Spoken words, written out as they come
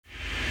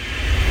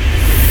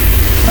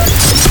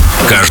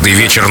Каждый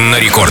вечер на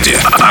рекорде.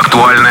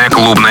 Актуальная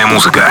клубная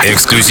музыка.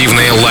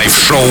 Эксклюзивные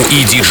лайв-шоу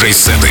и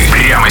диджей-сеты.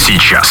 Прямо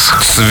сейчас.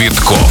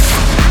 Цветкоff.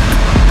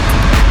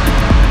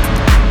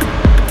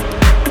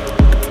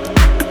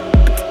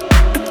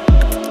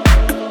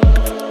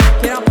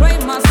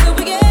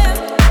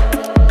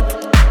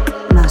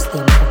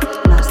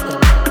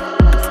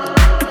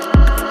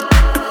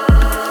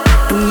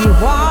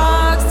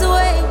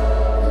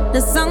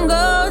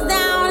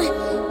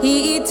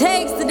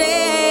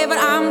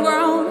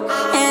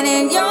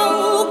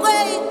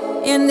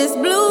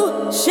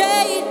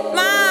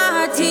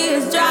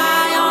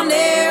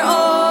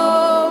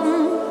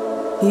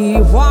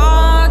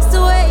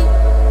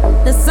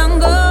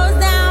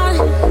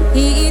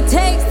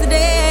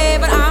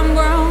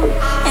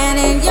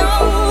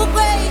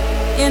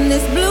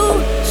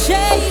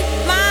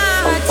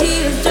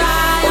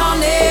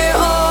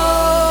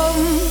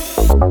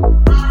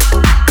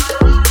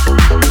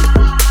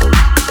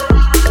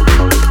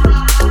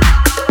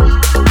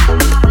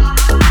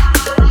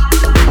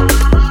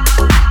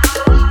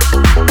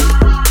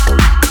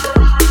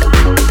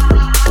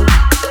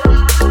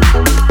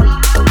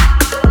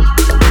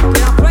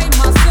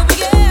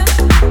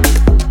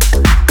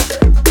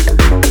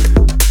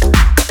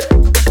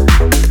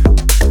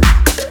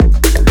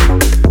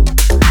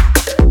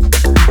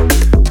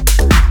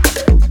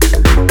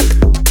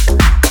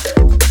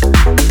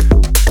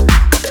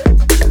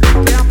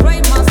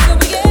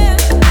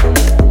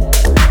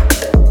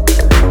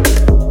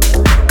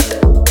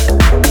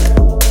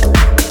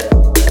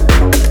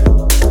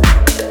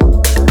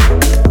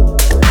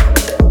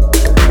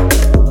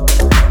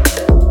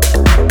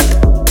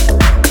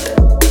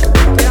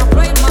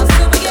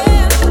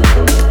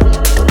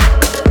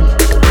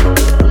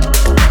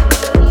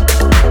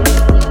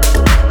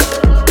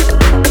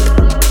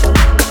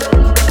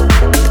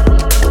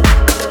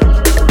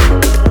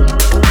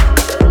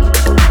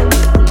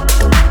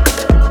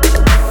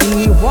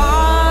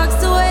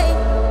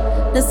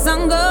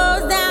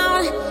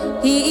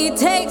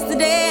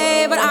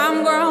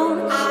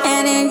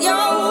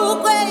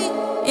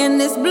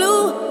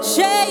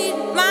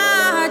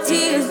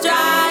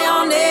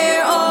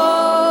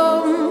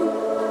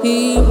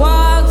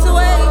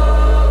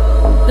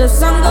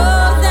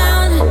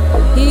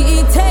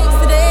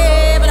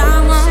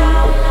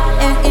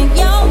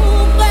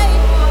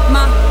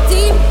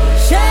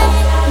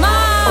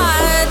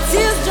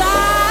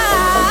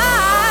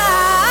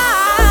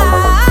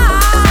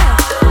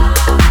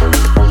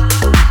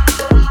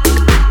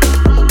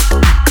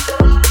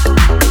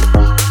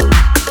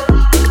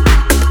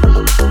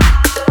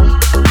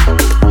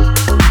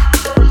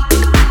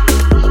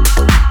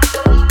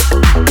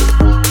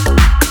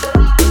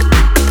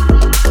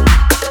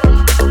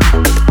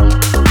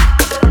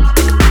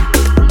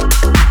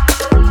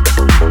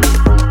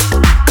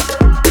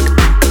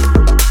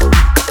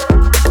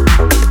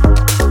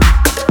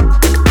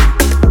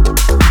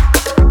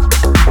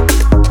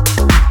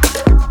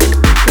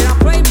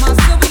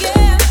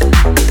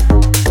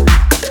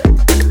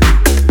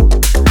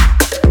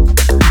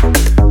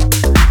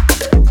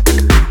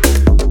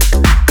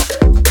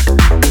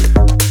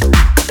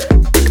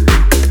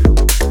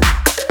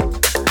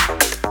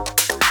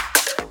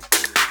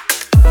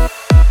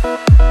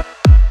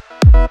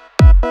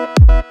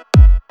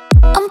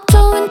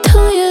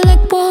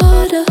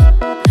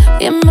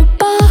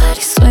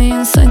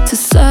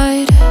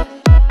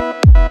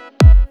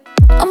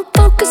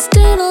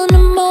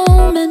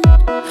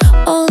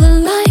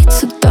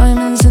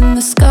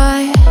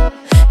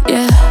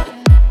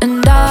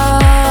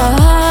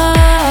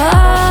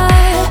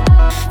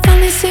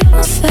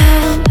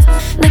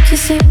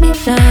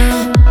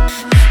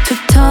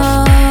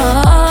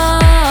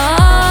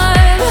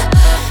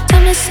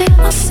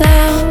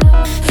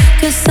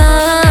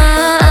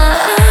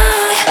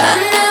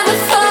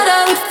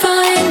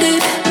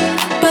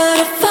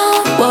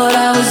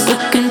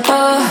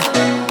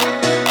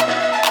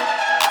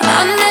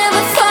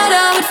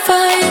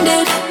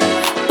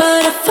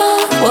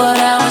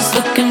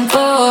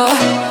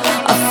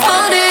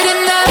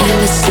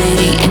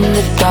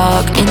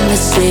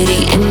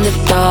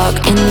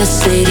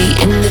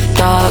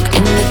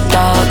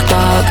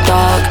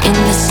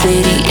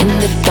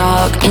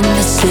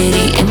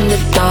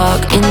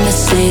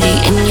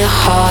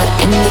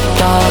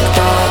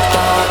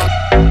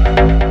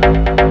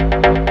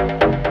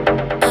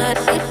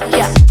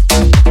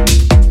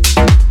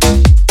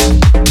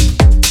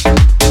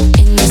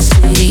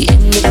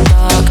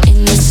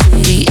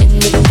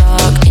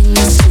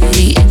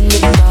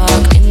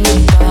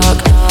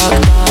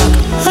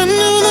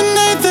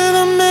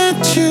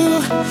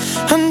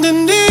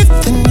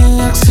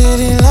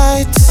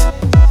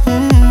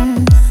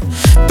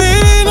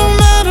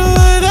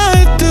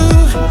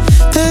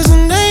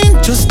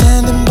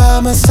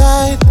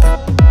 Side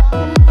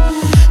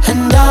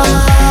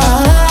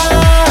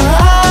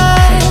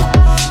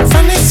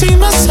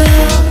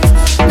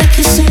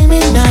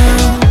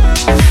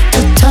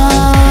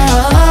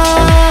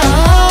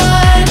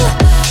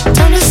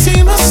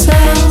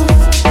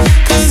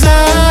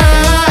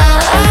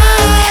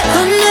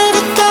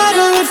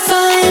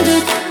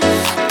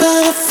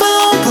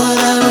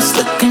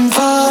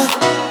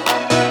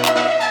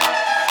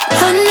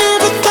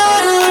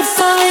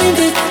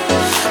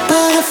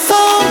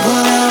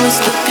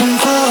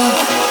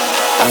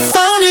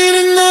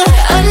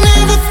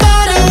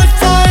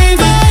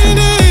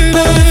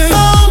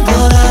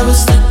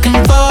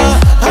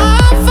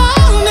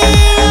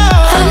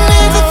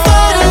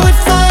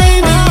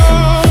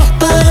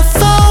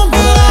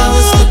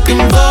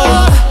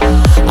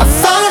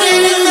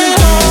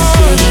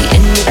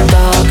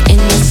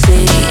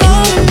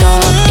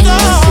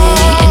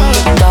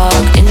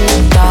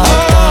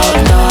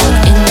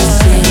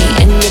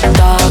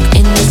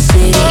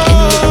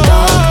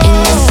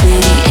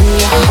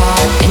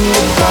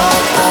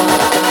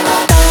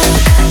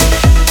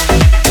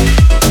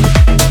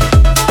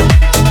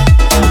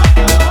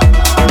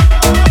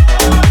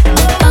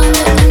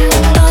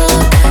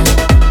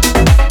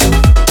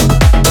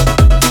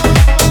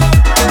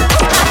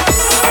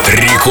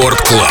Рекорд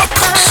Клаб.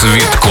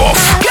 Цветкоff.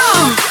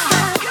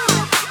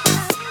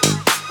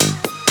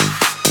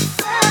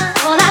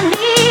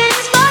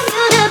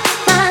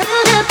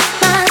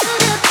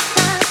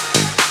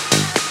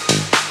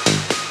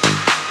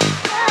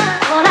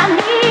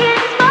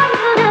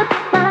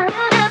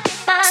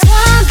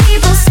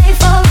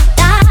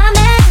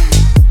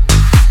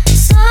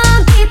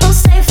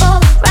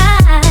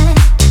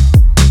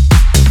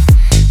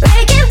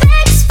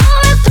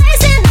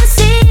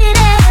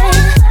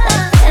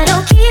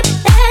 Keep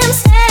them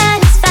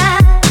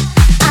satisfied.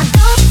 I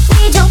don't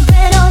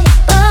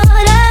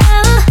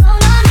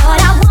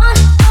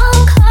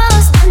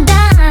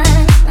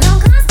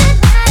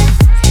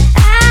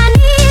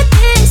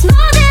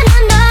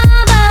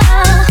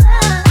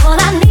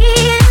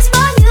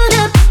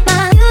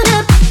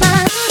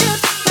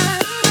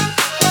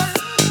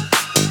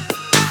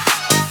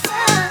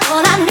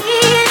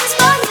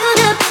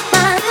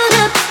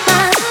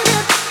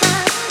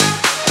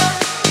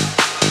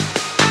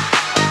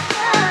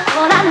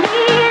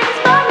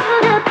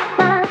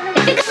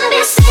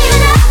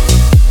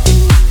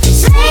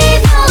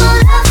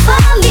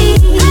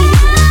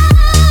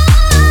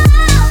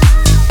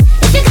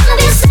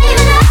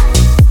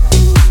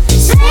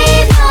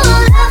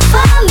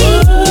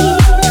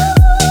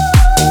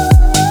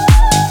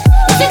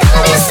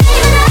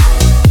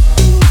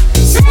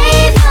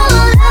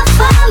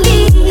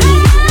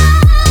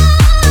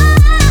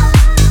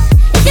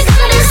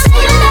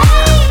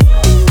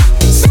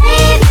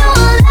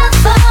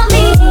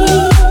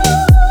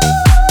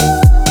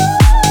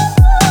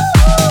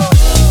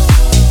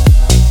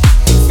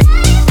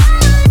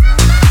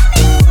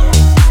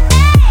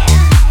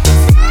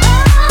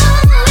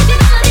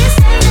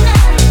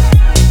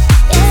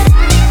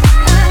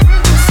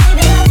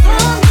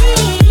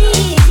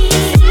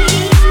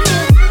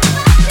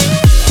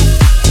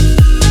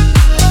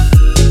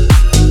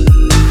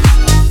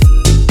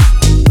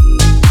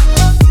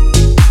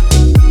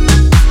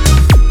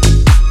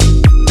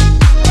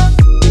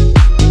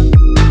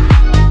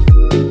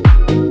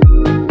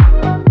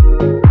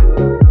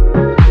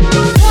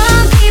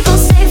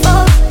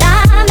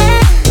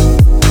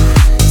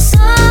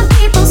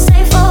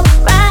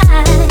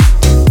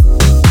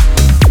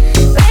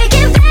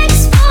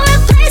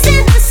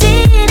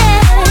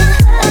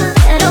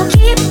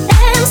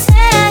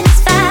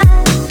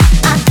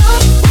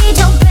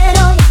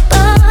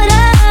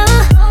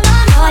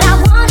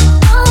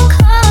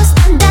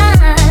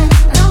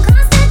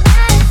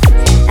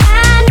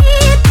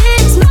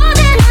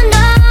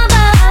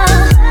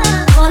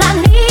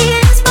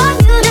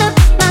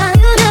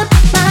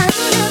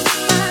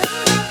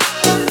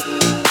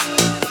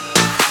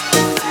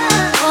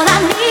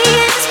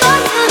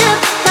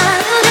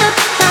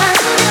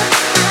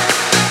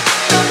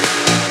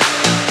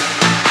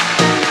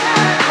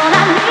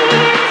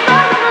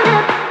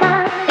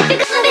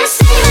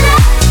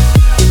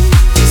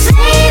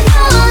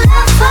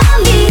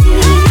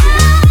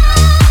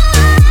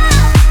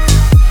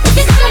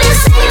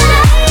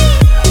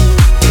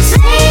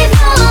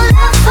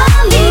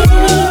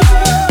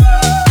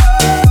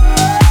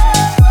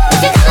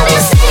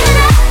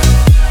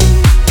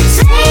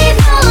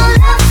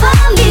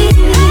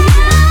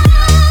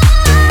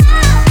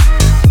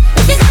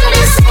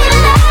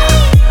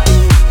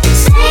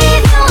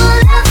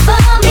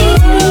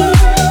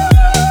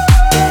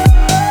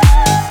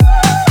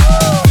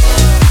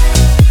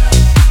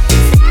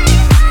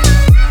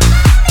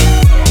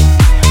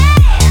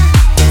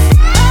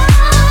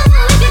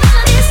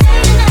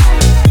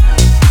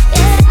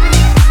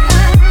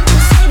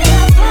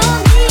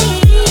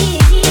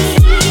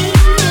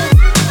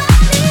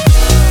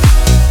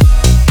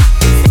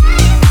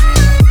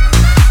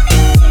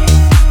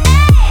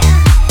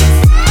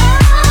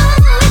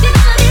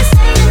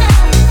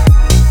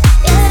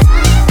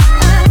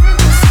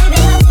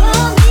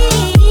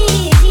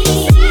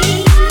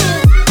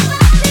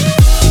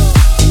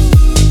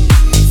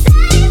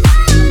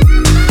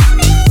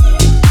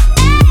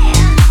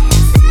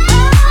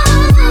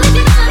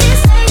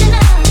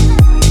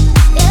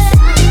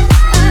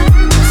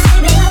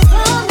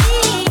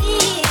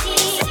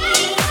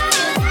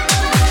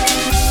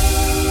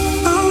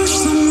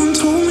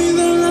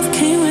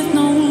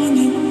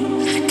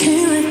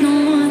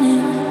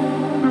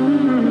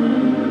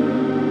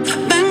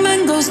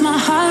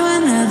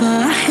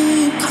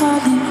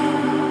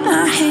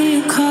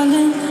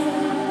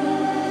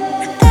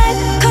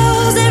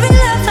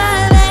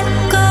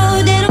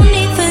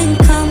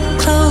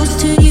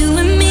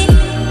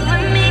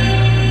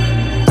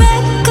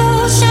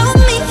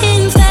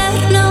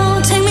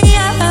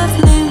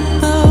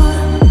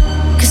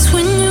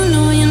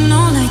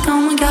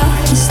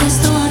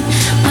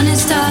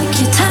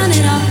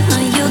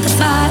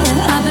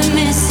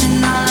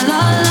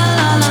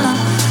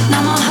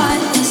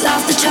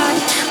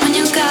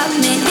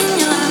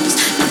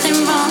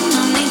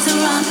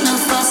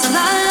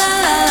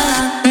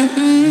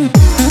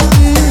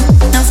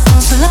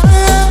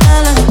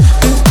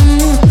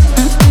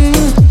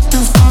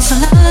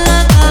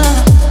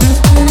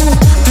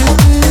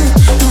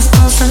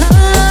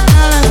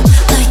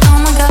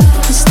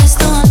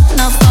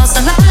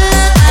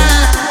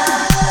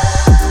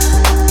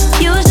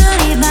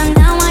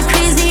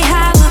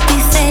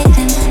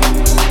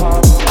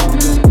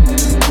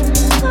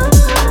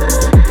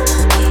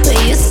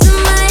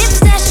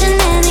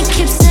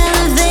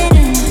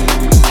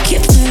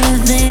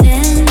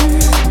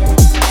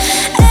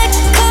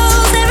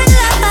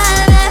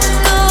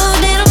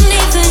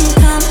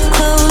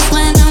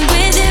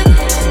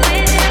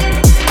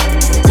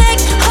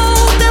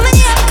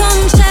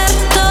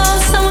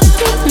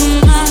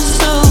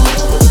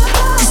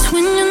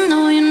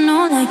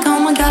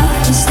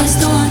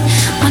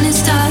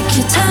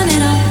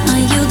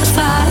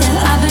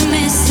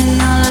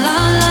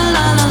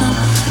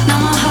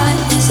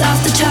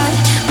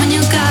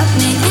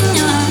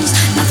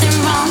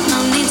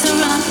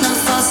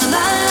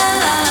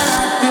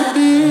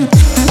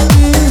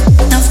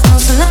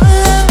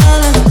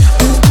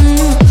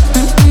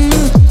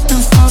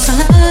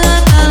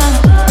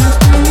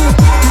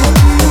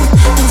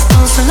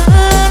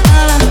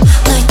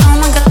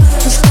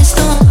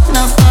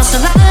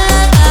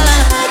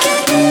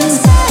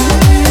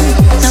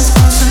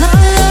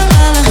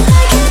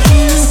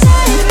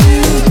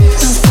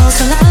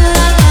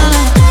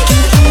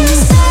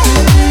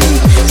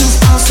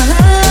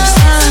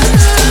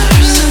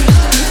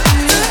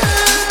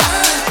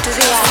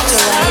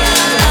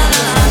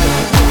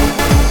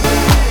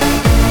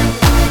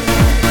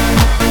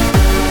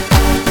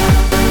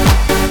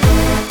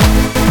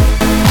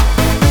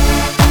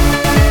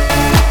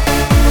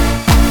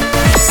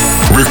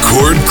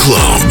Record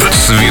Club.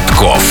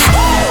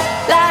 Цветкоff.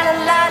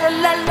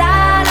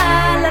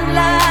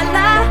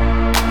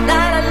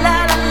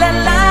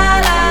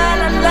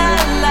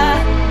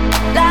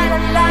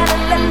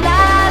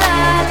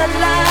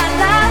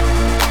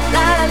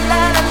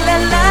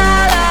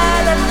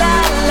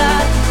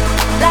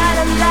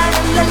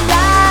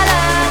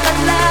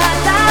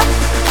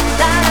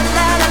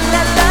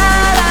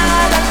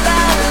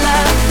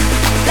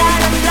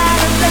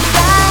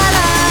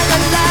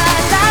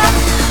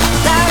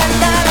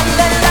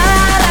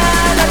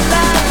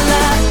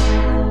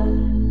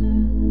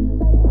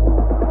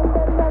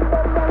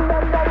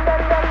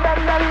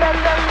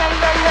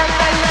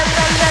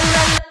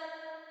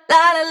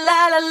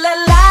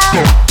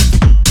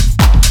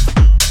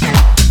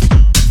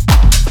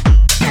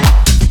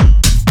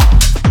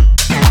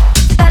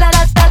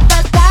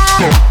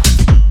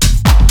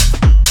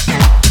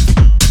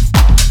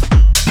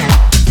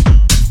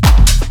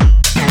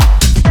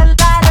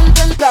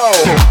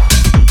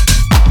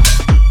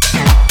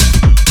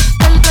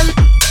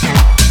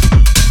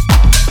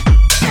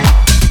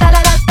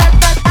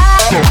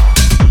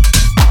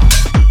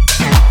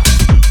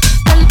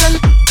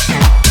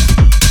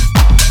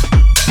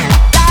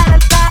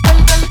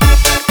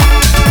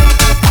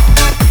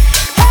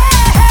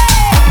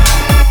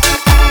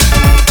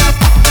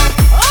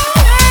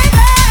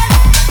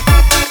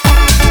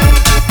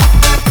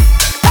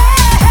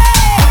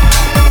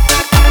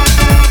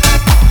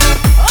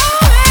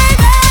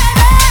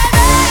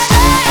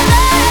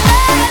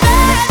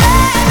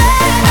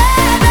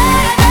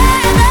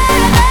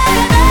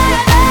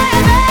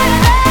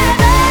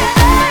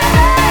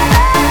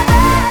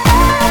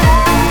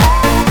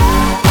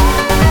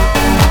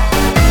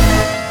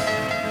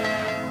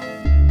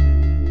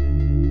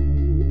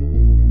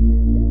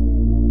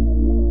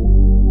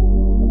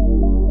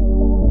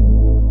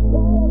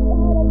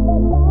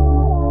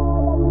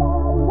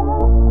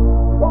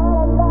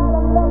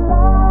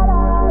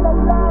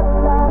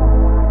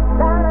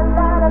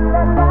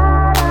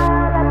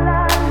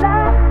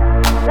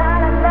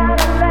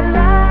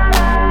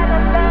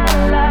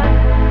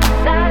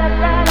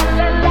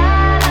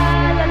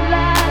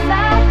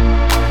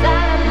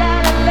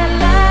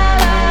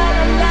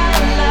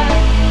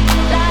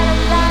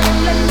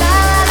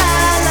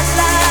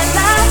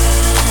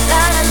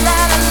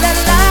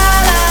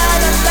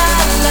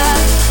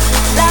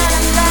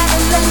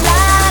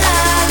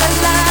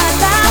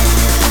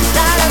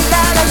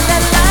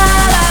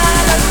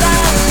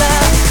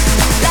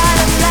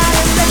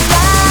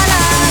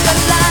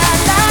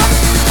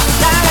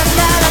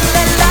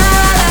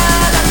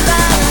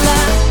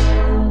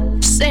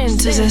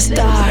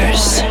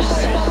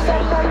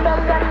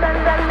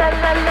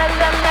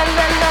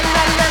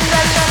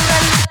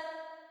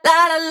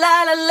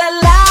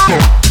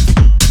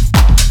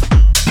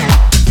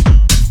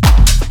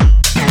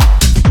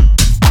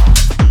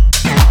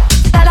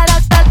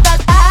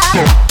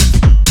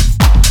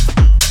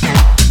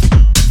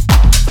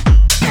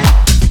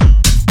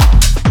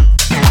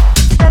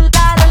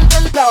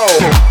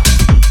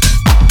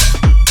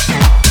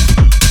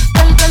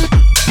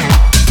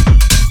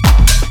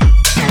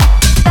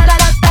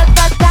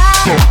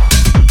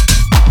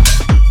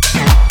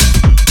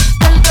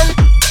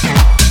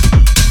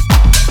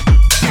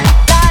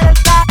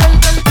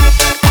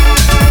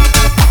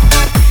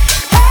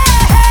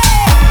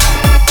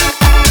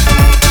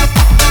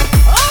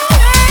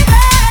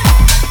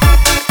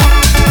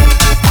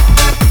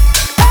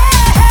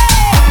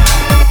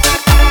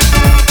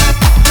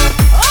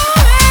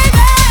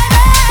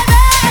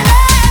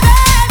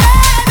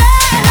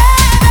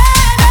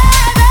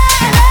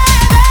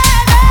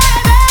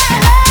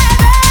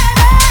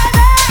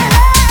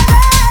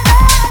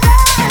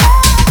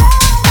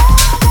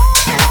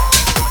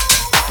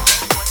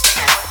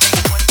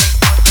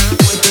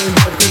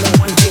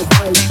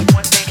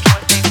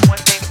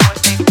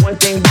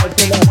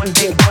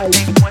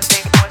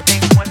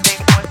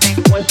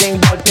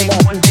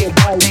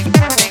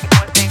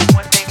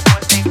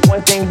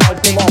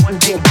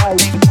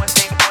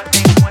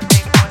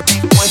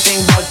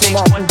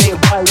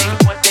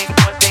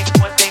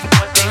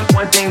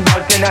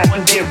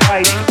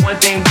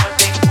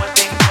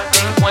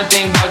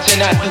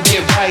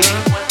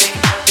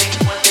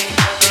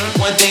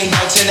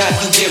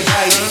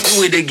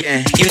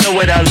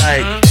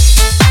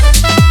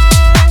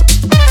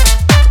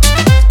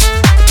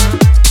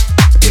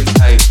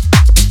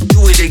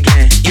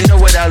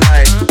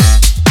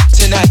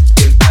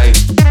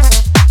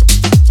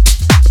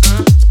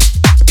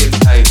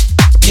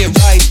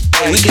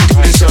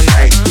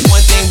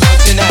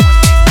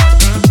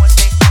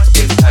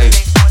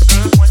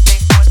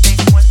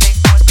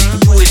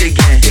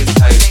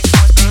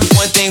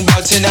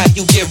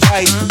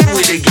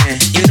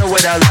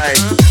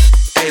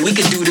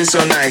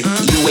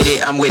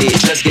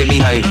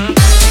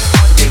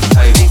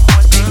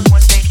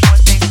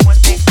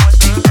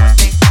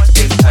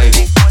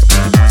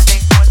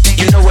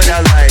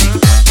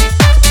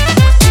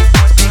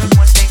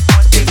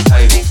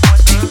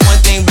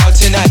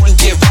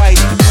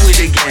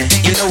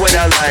 What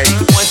I like.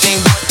 tonight. One thing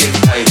get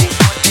tight.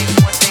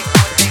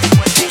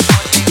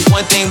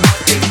 One thing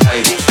get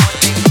tight.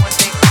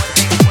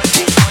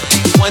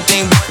 One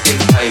thing get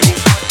tight.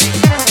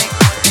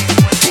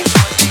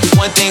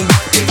 One thing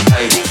get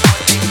tight.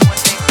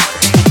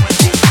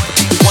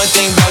 One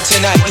thing about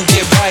tonight, you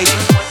get right.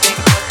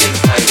 Get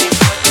tight.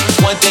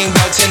 One thing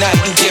about tonight,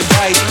 you get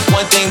right.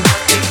 One thing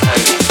get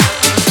tight.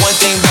 One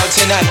thing about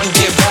tonight, you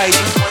get right.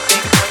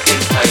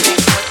 Get tight.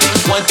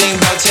 One thing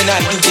about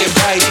tonight, you get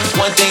right.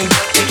 One thing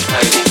get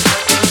tight.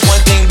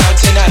 One thing about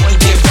tonight, you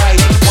get right.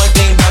 One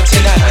thing about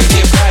tonight, you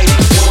get right.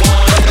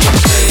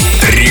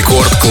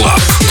 Рекорд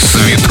Клаб.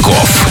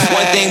 Цветкоff.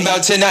 One thing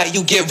about tonight,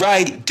 you get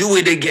right. Do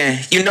it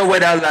again. You know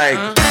what I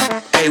like.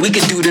 Hey, we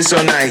can do this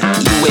all night.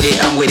 You with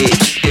it, I'm with it.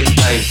 Get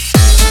tight.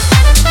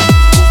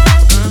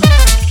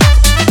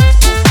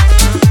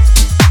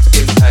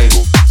 Get tight.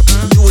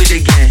 Do it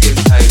again. Get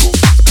tight.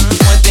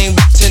 One thing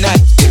about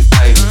tonight. Get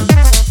tight.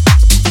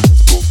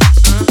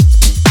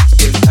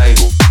 Get tight.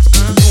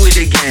 Do it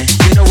again.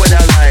 You know what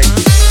I like.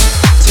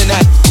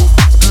 Tonight.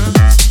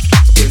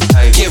 Get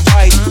tight. Get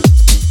right.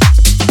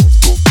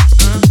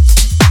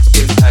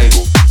 Get tight.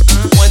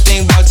 One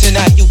thing about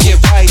tonight, you get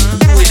right.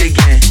 Do it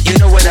again. You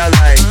know what I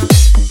like.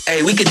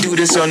 Hey, we could do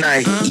this all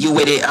night. You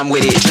with it, I'm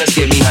with it. Just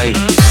get me hype.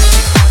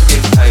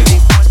 Get tight.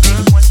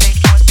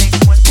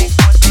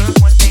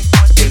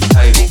 Get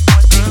tight.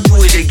 Do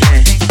it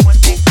again.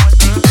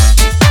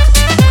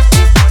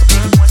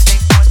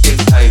 Get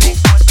tight.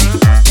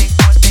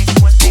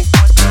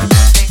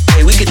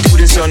 Hey, we could do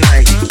this all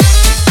night.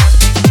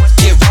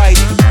 Get right.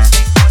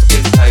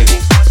 Get tight.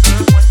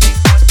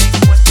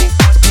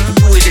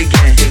 Do it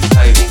again. Get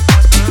tight.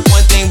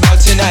 One thing about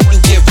tonight, you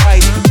get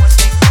right.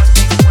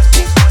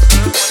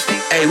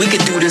 Hey, we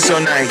could do this all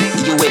night.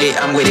 You with it,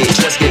 I'm with it.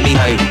 Just get me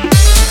hype.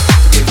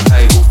 Get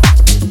hype.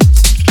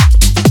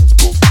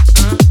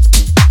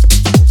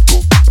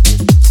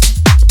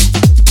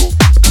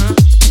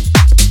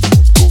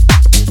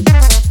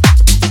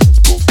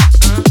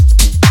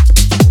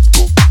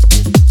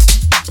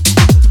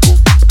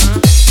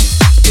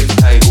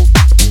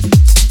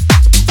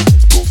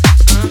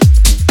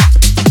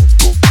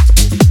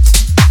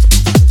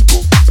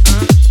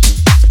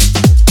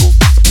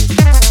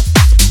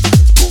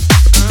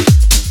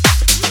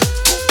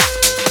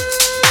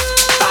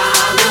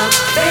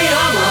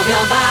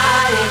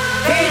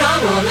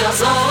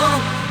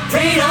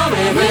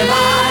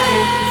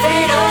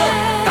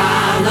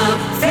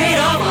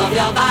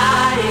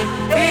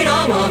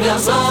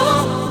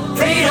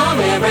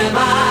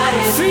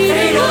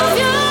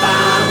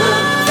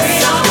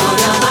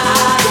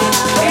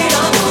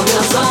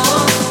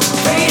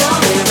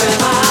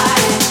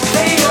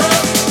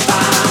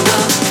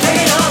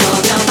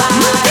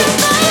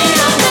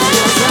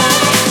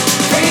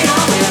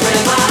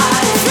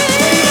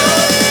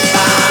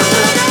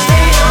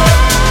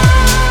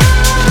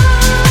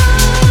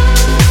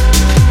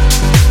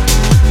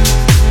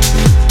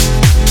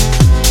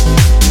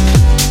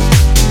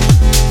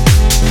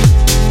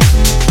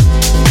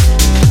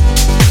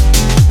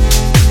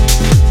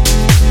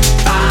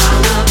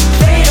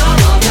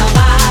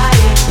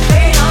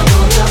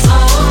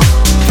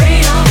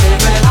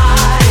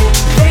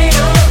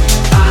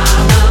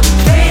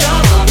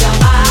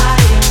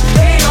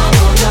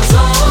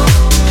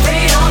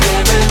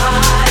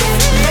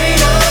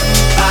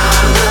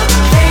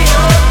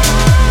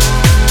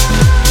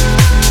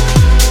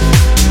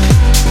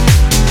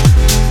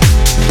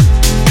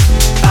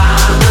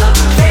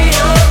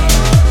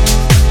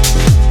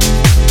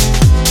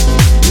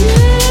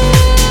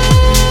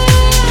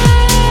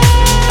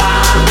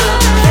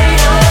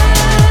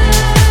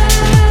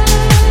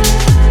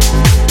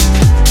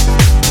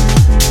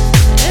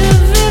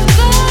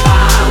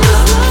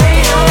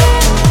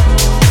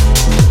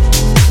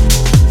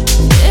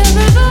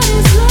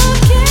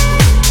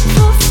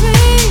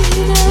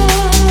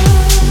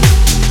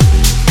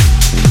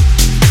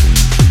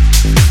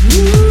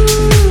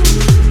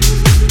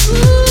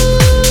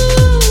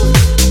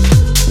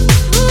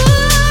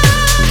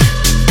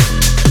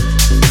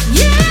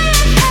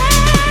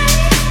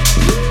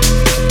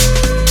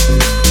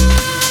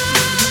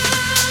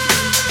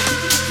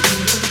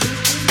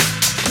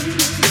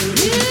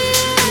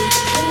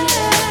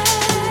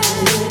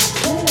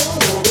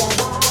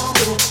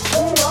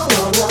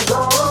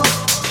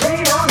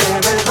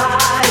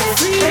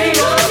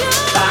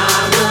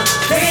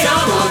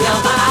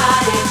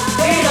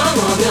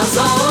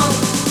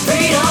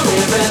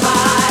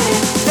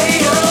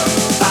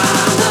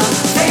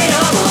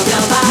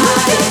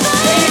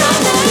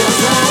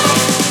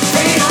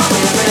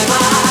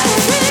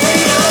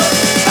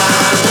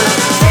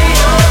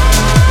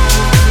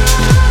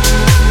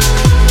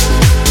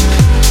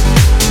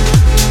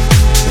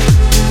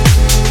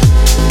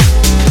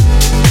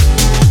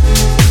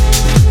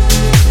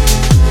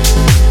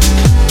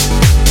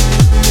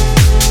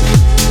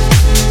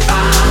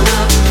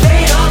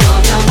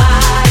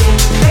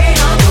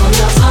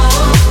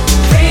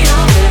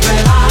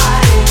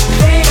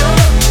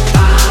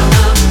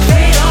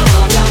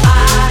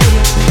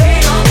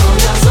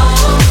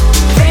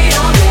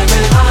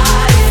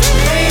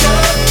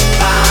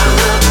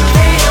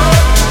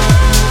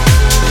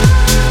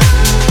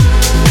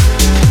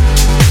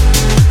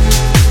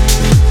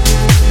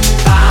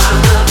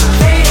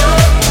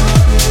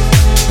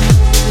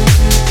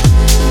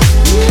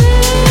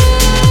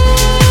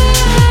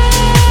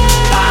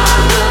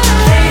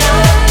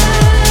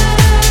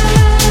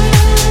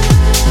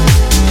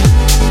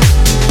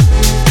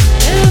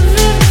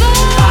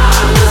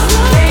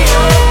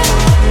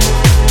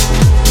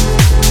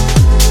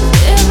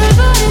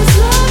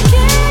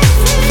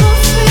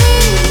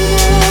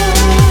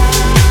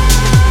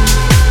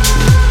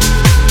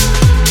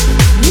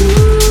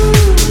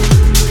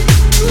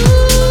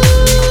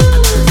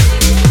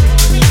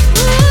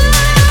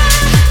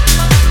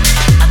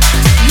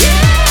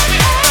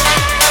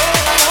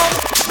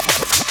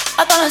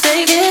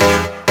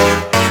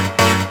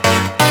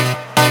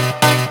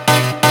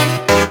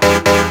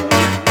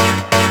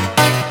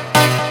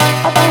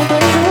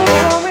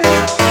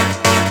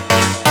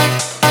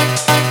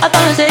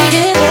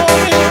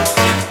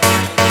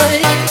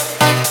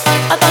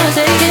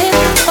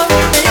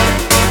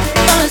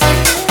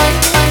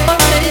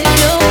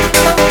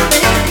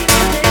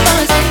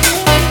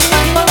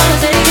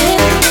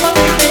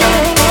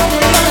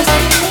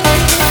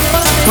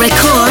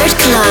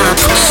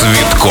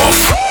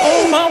 Цветкоff.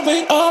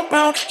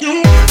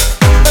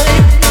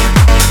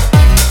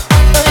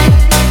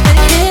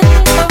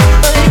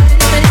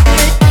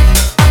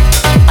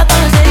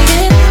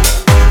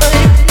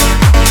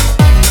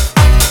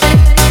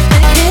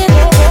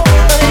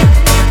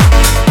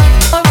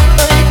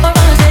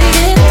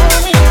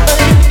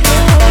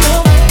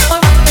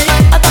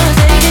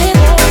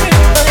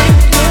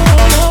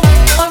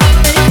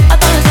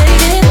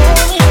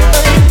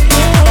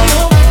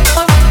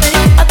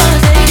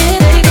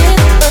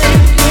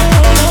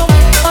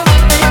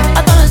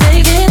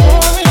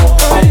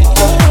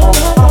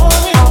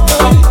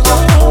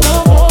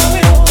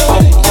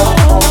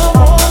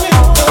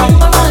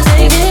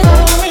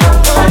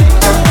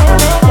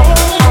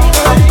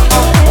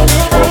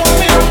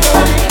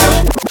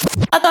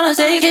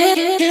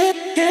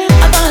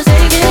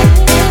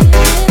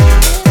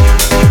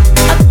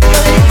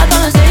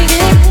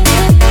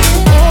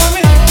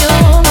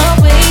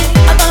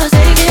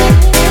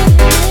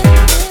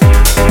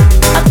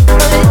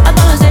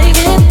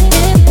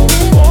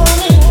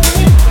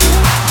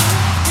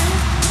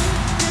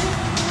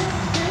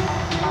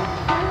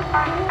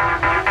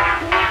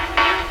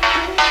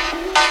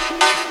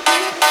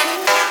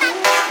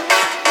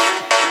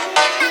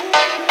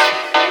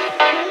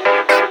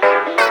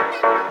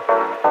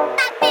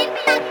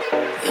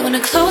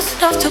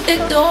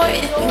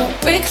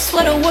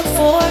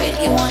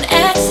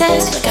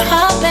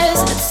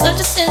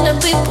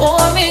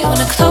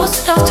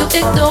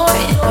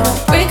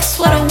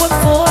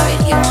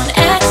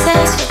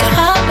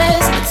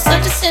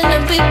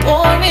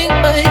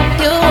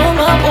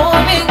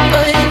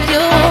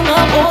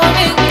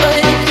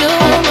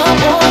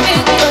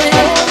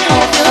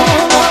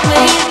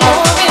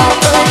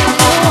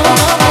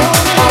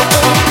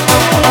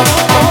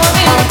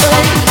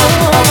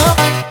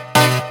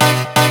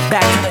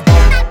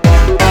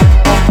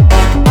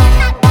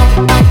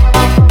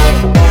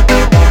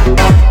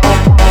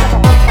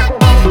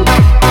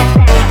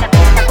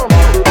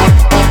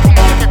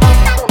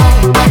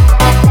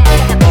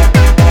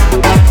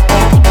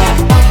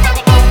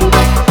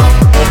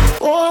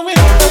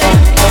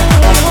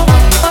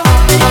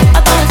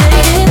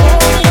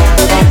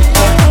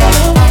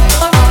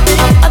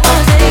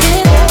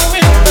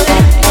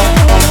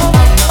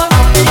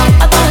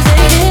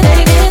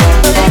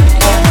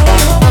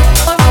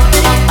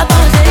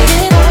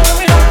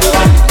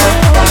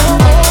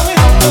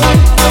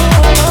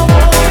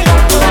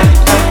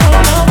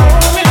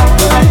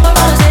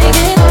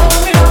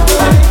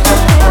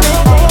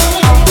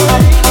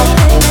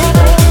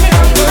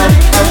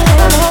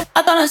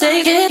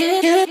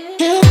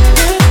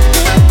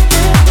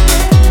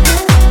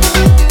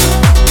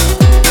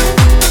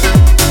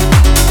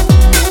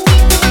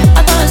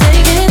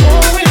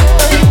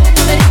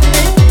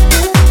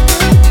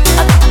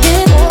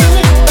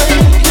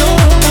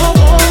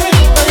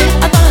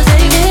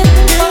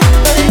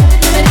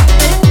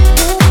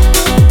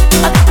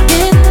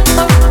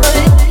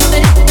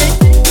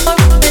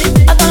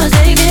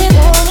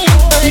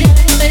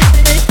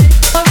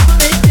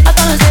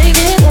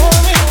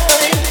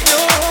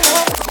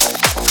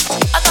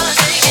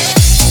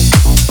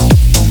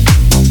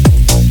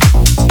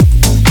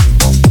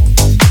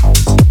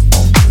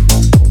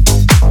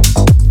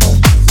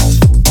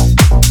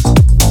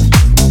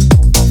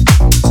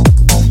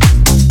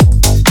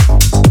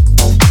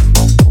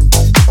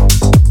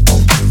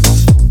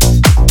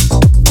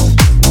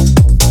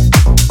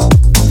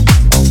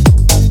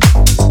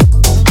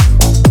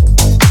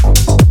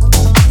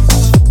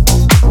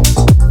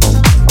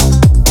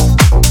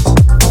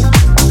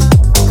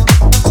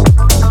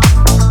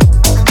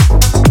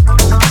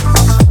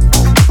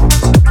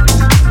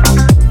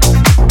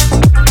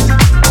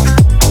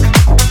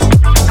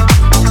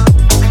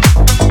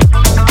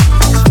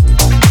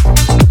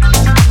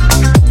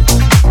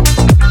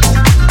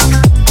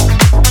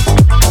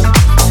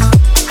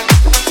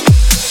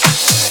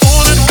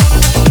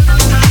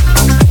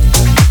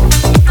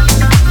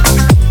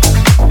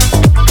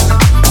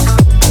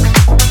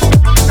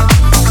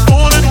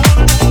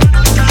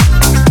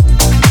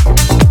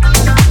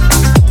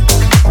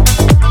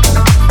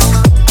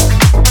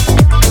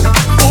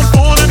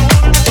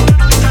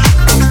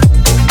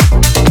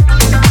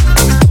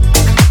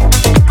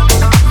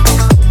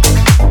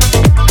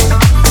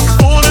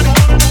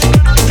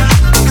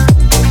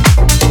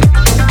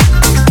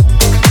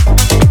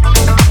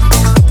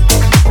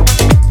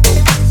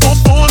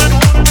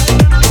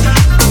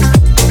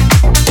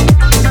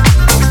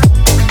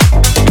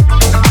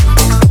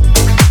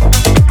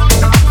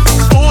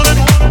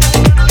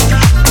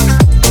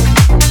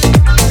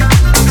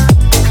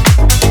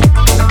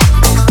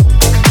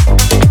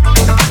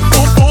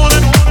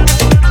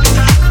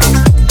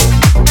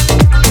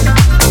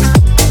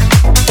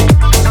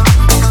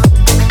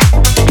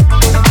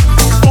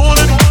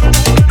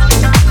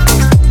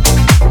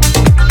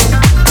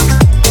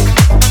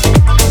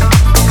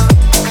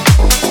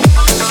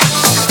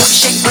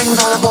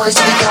 boys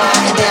to be gone.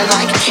 And they're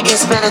like,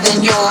 it's better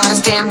than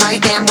yours. Damn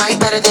right,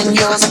 better than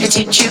yours. I can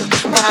teach you,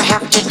 but I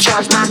have to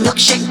charge. My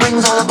milkshake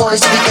brings all the boys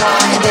to be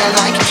gone. And they're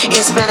like,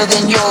 it's better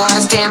than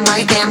yours. Damn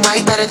right,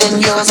 better than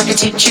yours. I can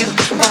teach you,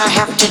 but I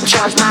have to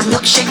charge. My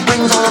milkshake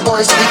brings all the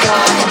boys to be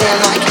gone. And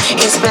they're like,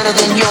 it's better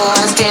than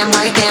yours. Damn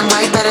right,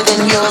 better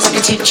than yours. I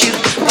can teach you,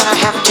 but I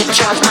have to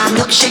charge. My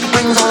milkshake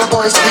brings all the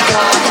boys to be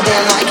gone. And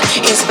they're like,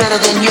 it's better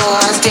than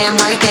yours. Damn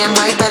right,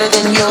 better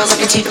than yours.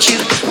 I can teach you,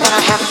 but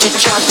I have to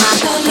charge. My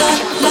la la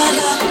la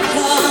la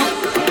la,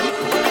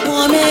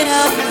 warm it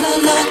up, la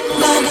la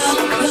la la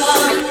la,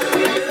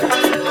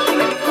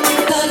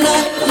 la la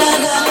la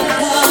la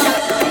la,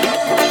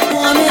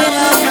 warm it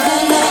up, la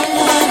la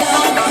la la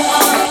la.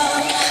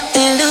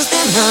 They lose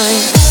their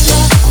mind.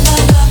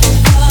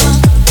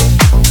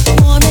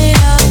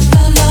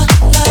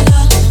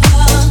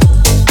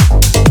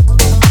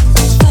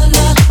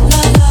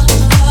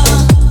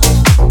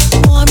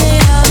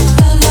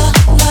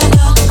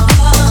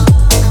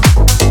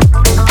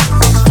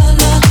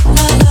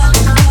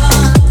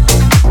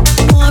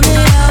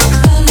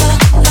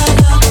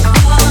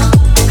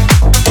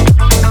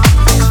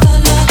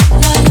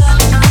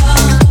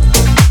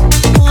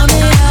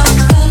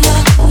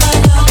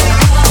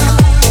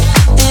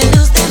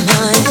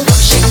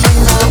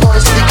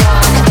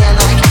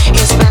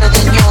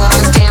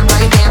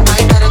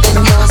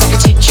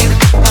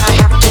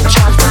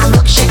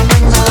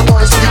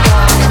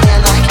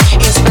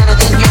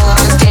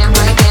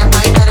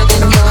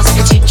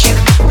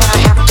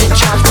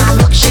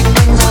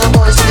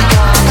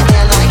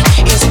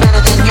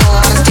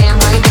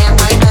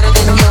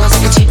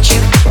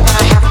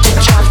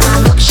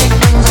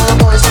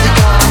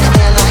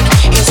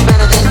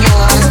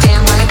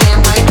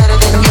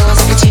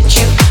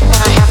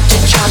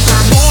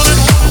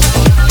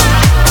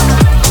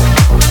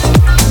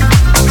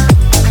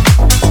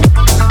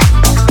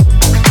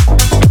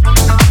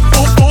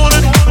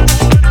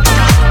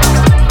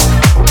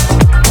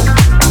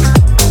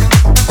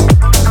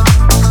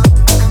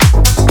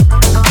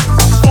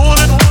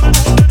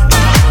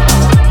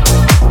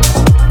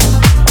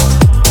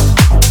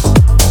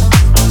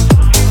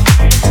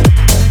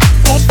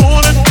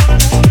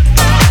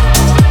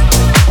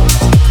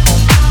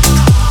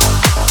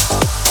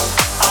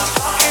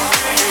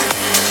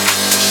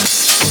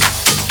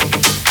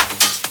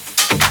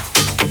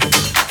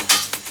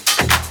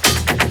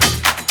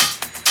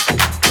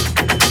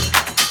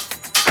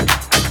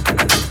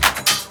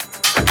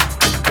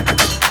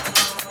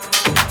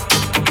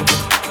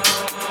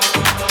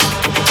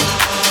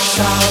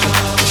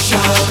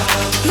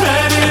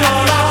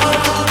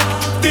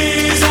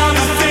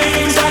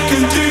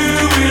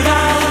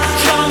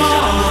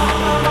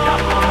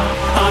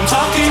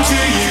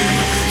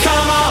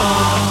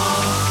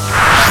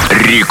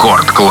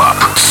 Рекорд Клаб.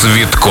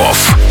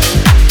 Цветкоff.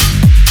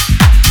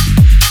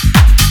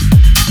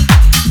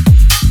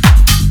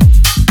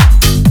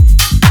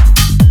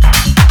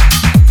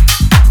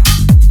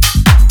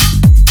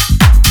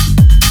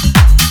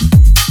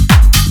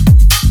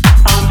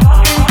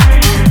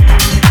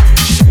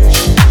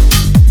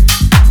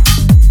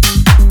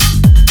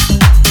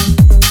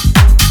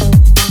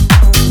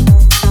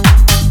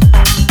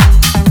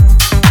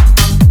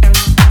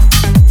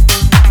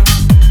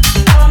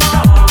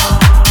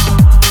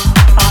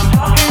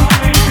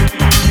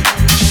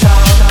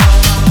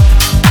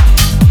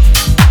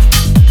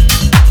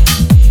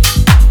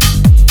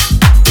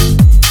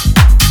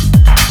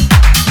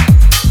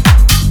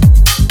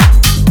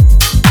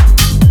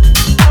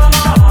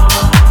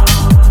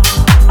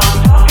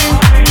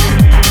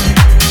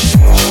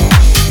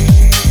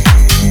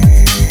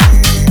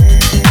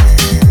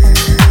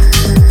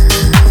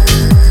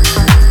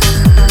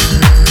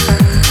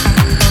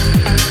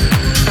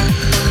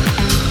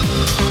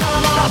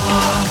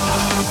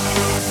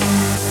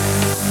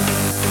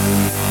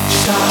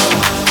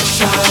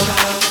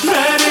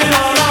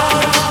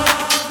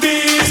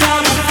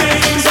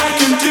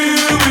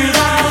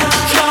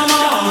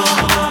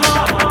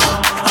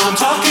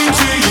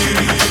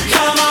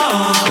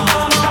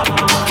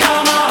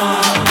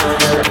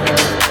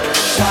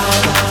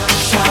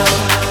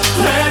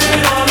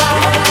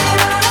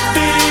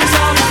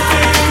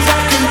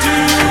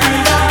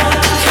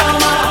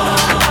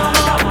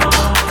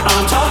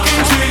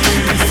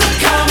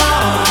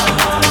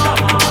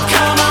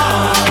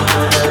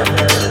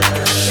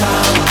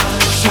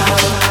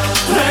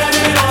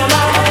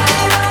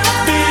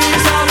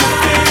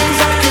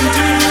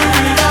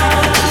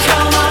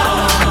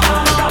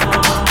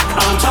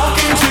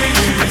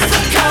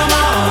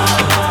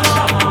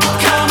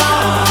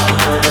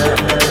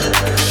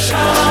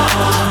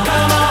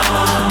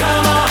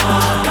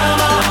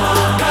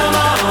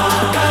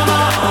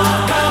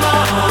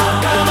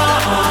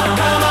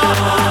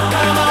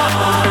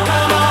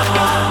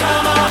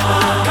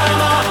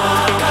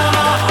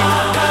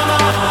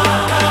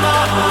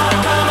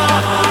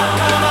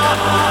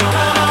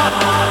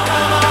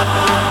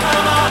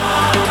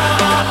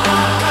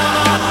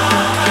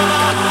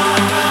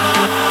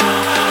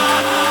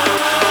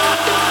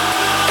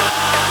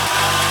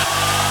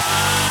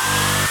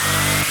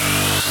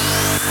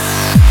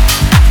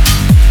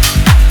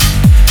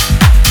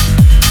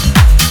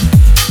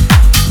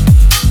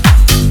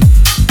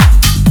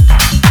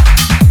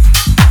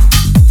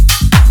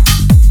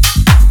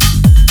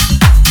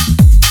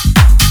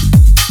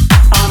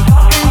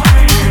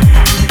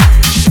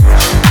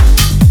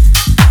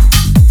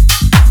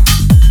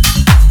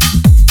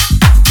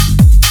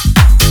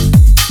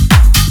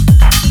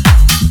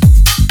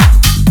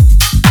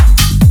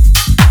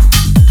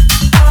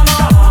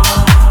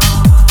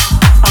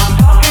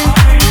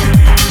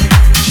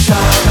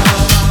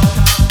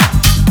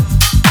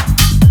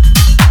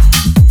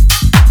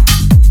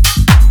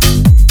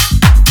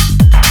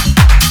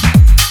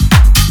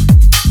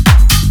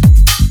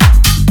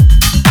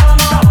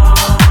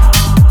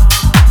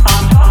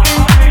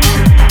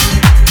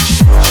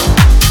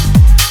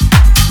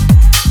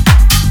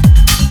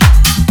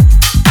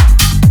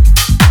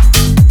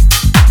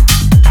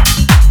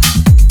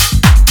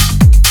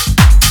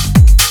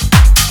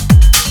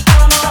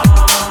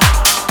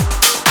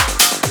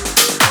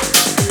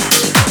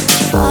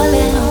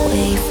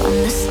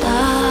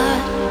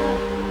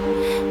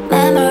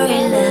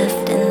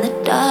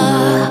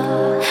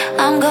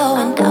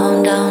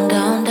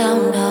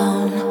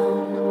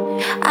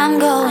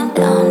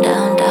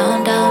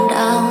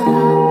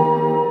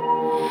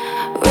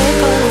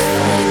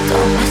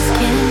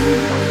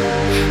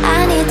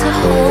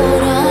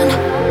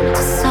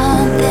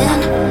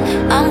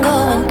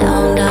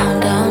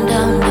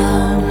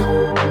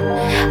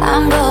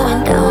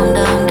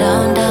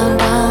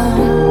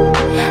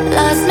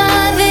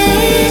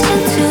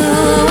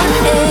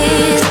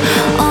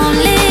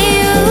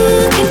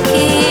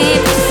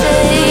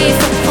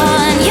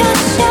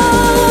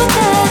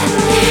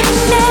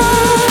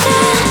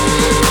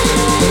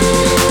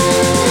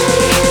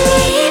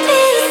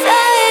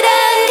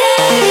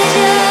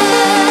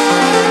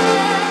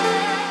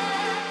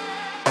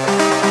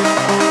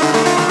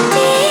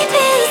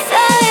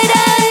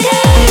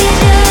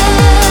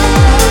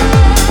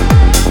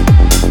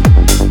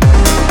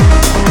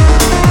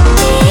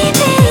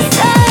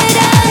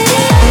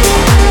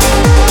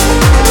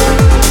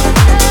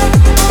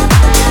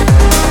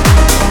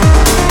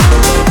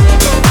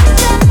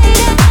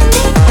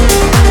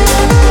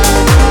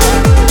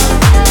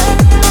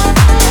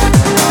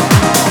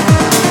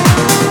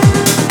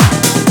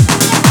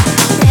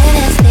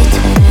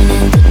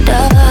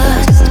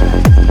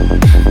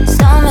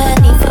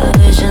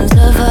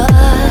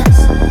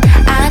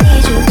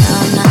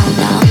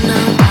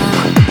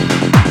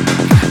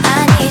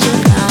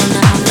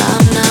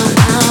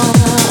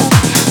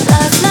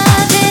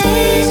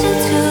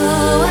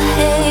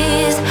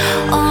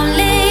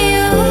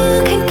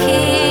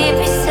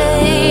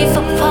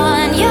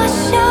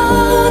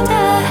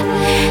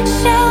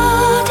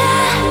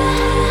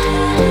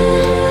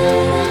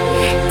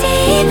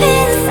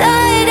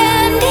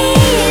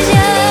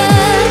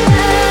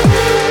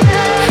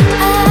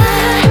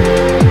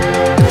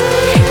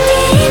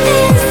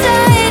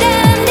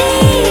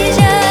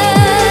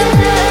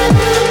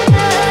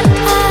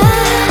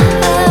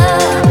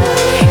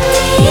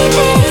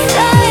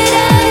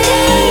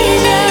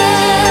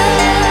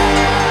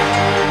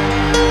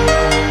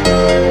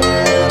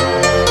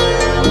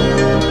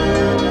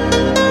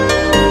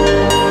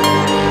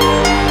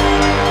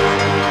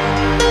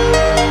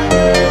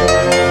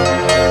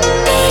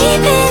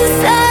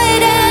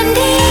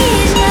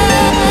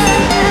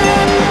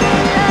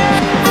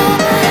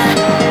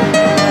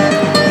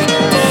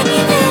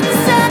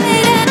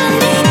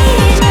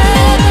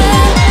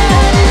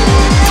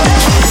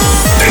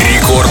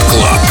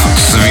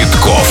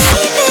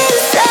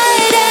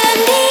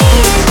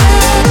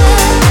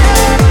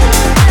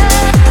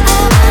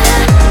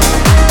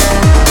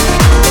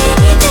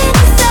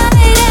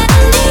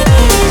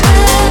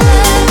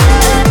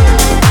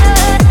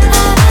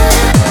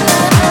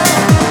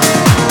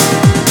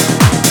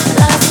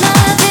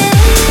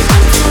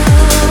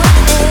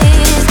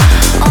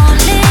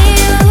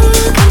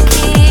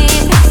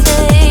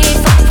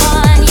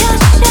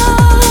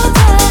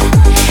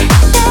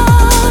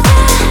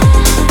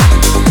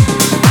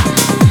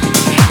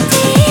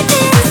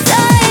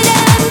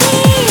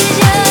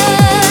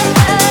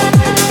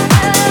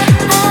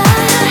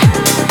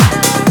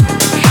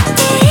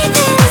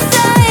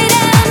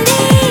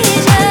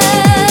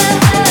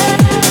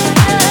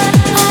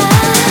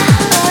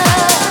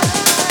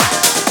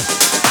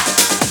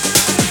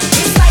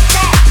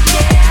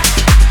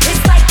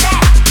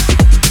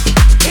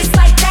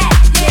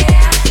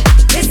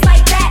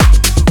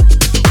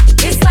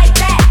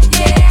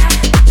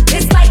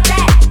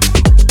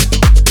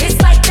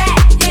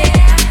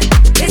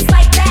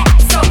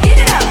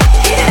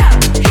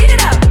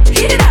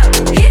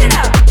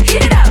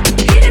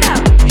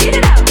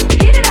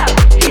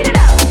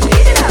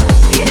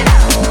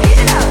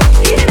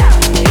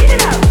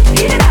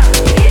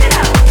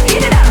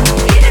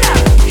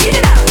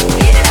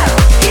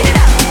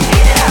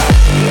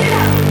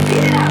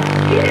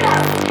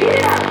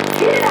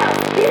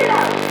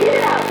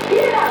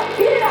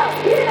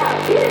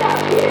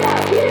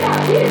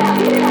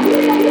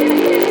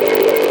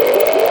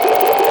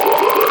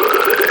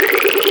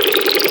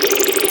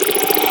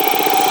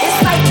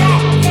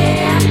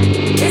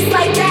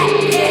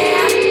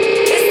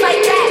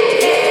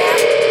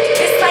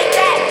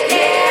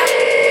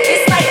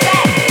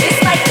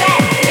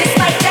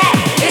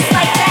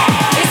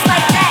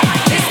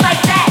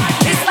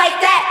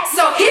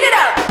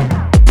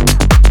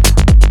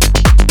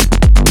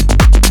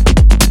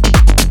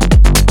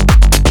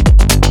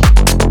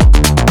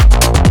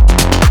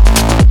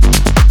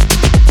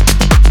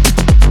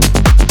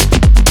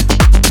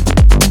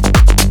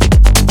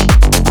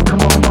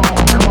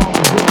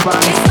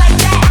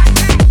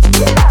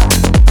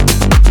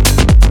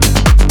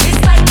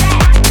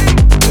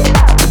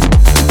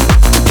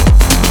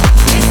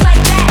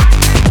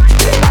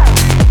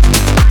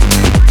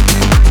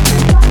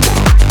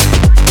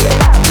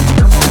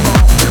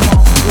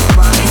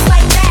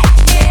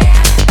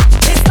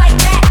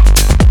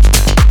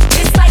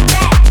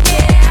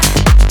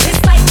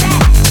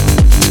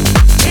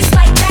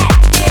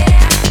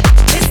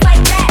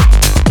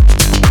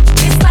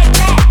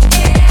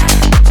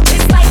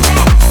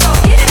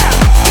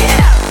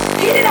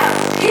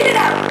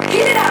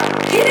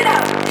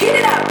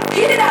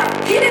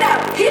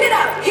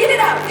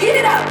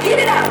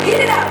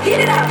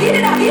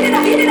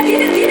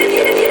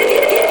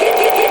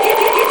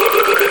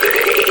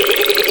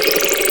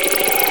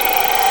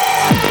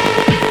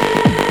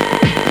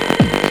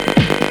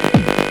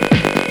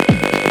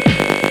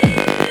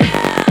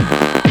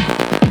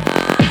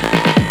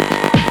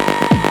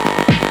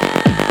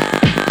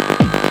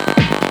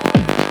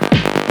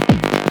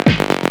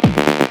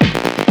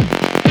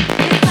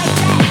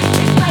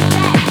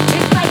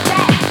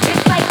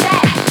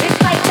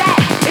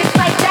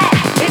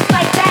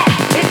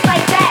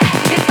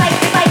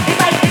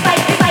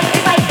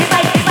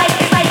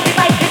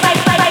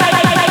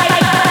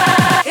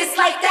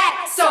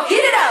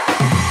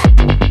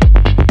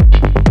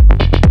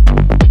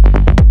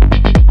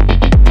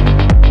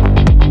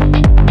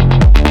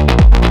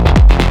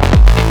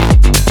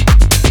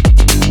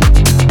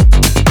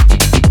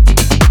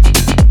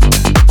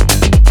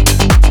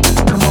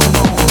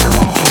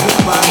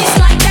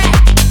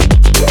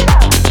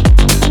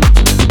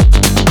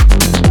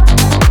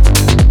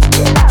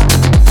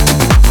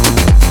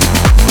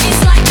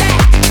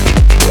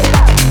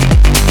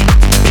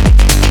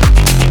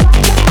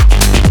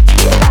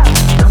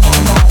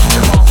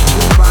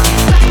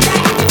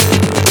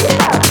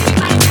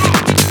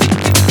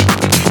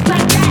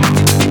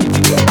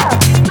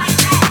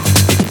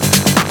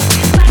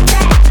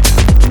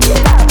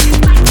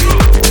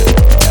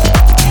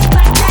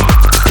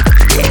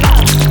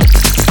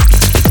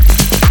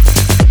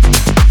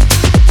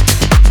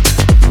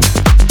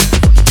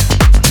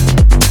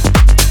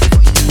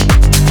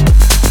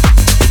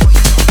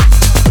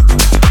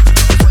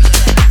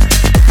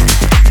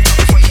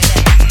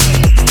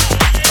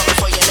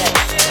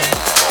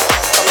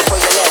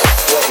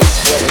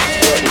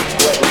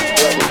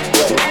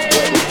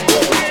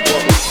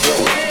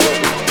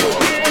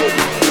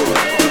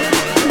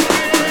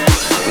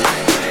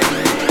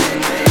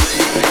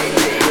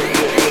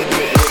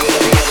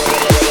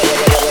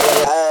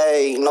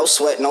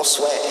 no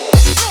sweat.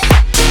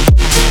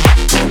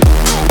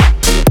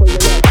 Coming for your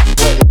neck.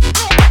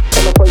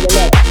 Coming for your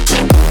neck.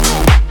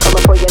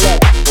 Coming for your neck.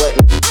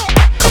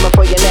 Coming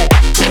for your neck.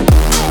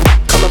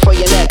 Coming for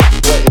your neck.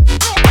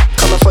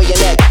 Coming for your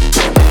neck.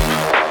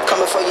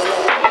 Coming for your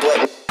neck.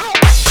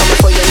 Coming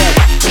for your neck.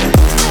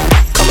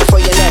 Coming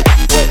for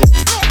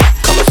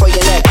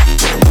your neck.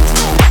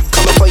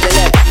 Coming for your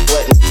neck.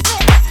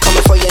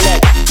 Coming for your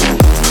neck.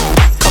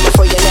 Coming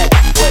for your neck.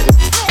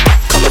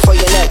 Coming for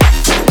your neck.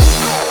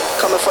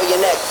 Coming for your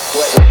neck.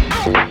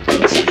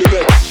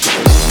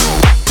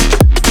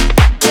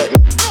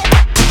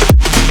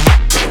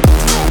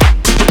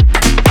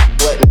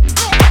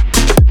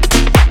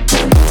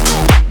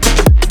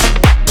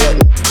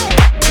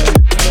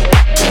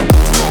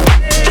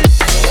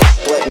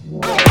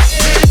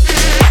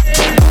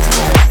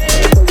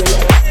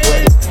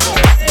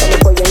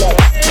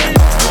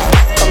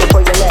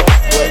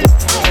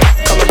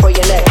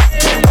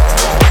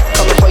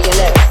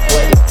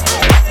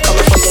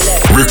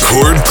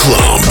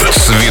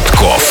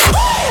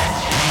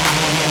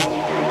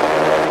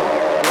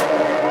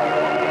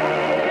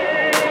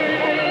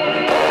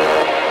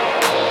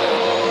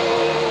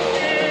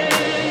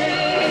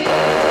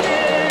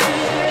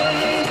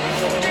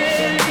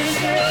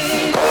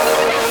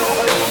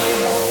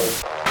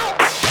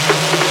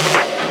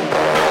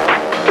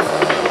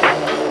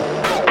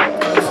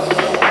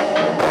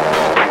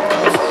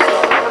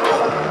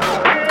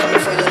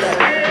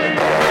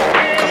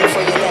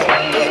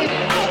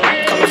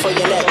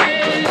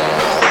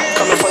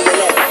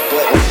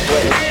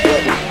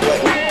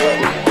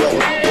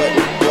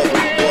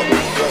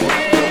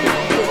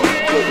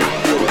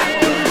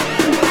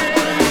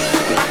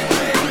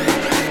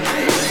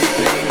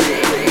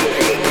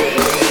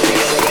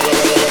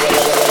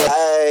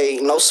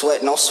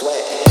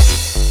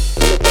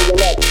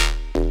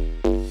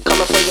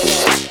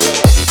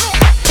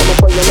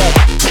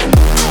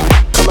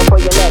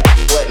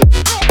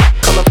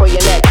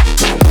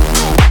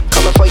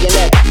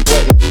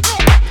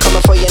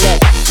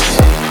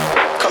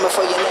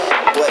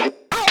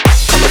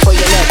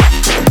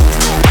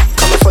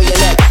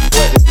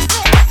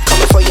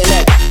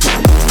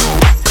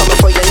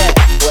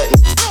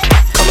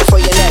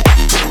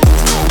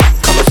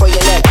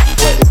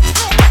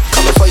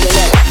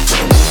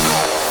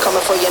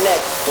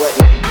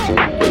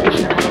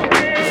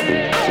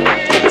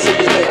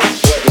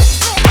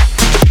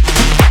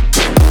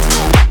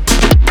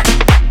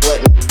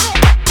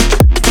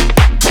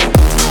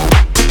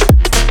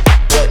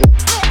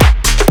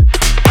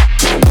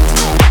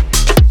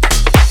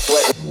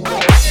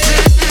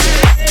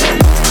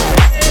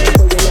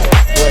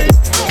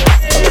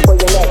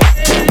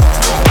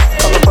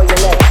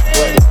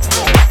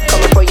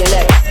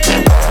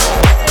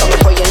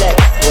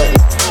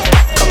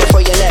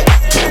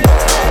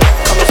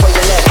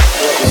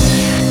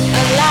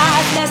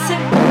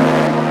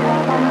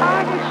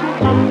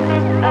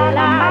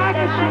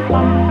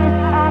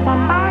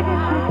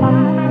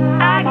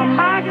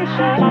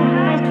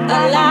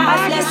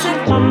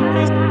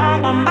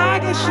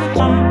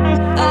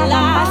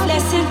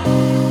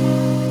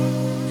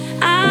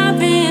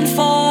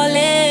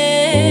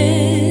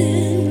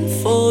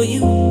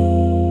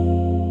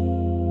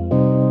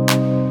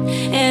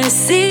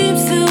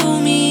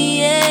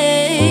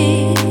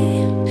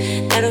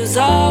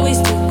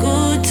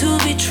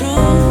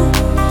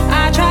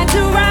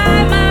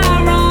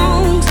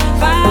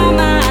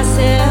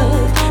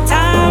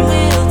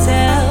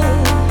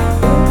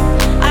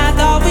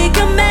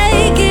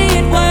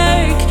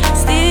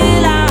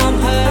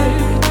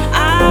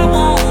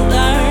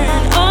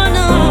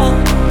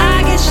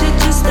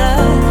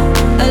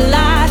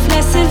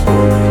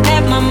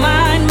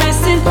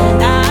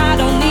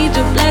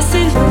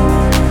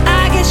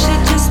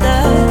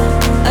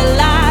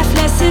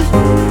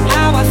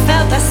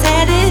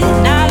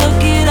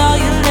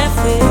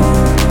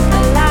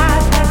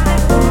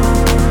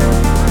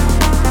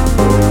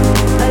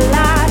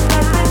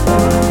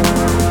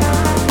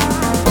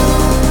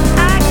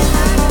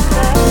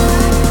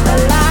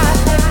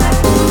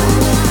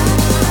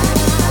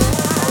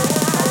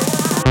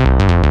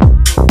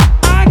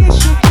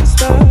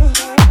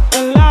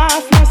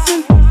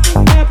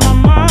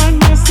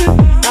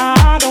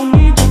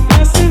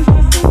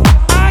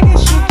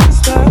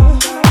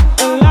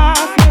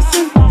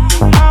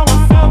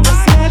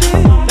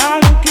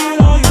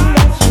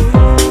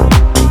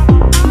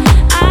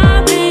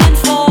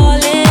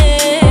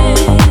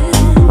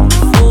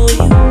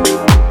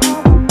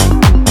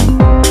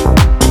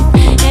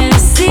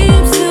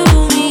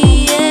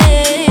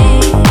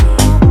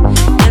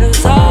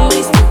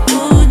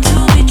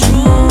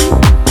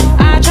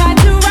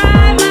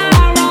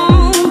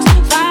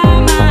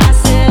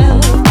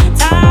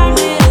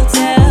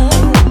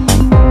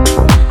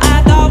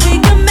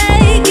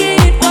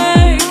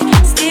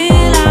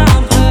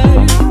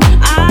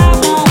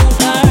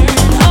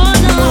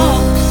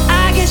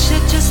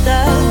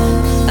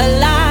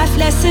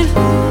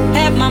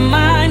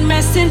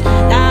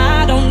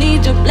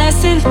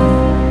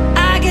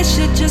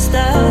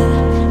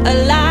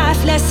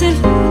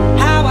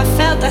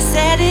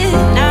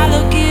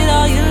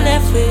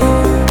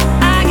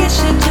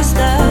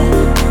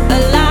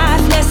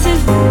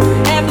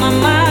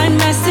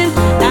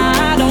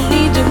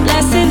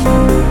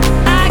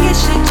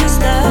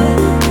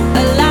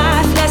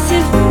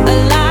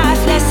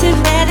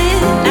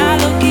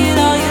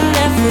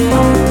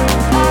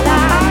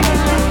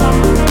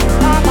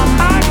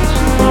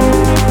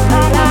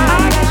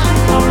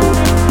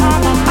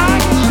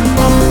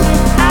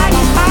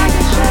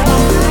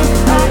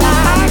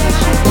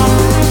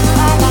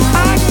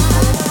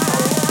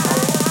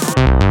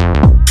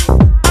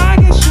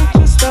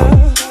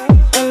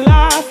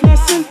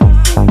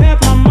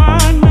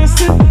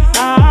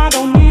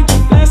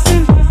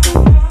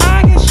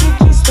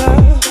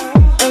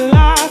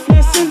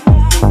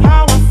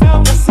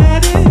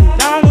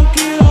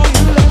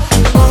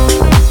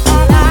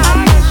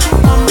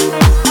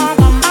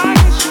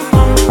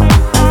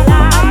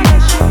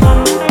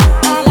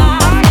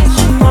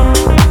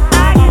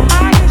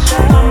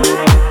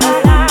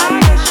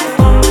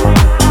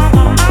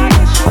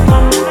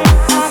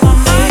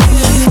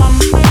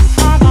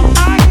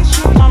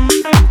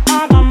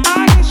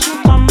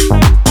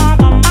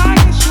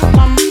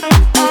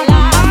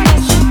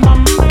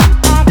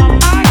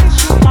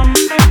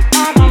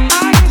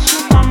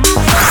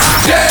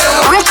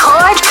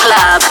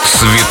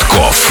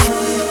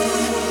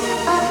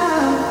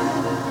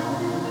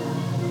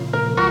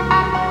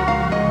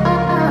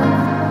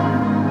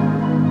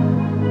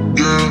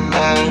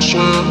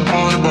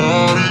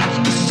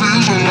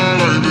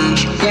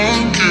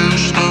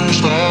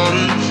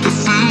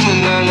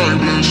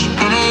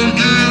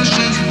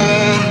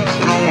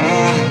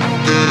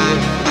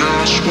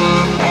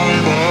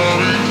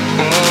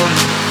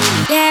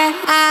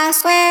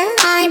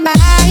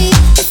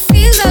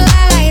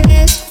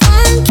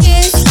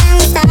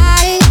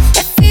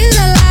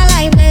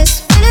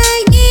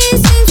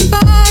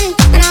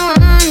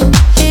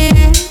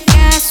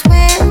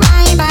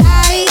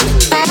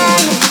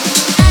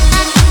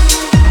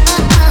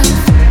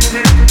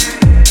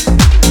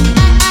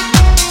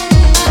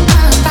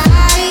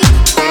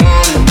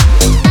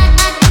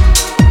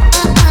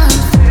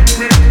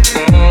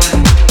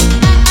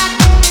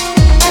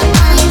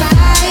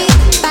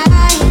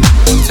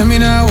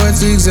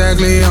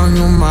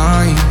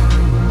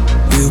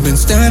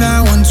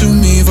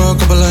 for a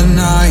couple of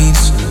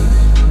nights.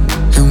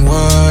 And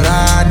what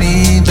I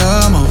need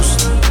the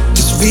most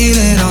is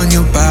feeling on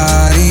your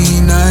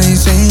body,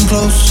 nice and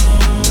close.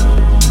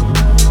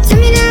 Tell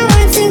me now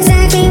what's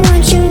exactly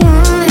what you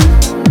want,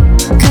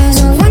 'cause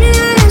we're running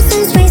out of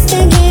some space to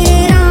get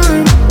it on.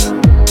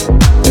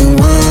 And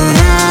what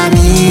I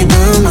need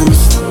the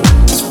most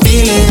is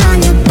feeling on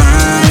your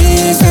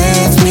body,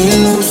 sets me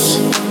loose.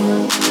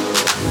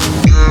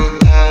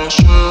 Get out,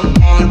 set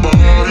my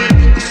body.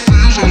 It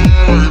feels like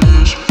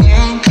this.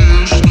 One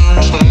kiss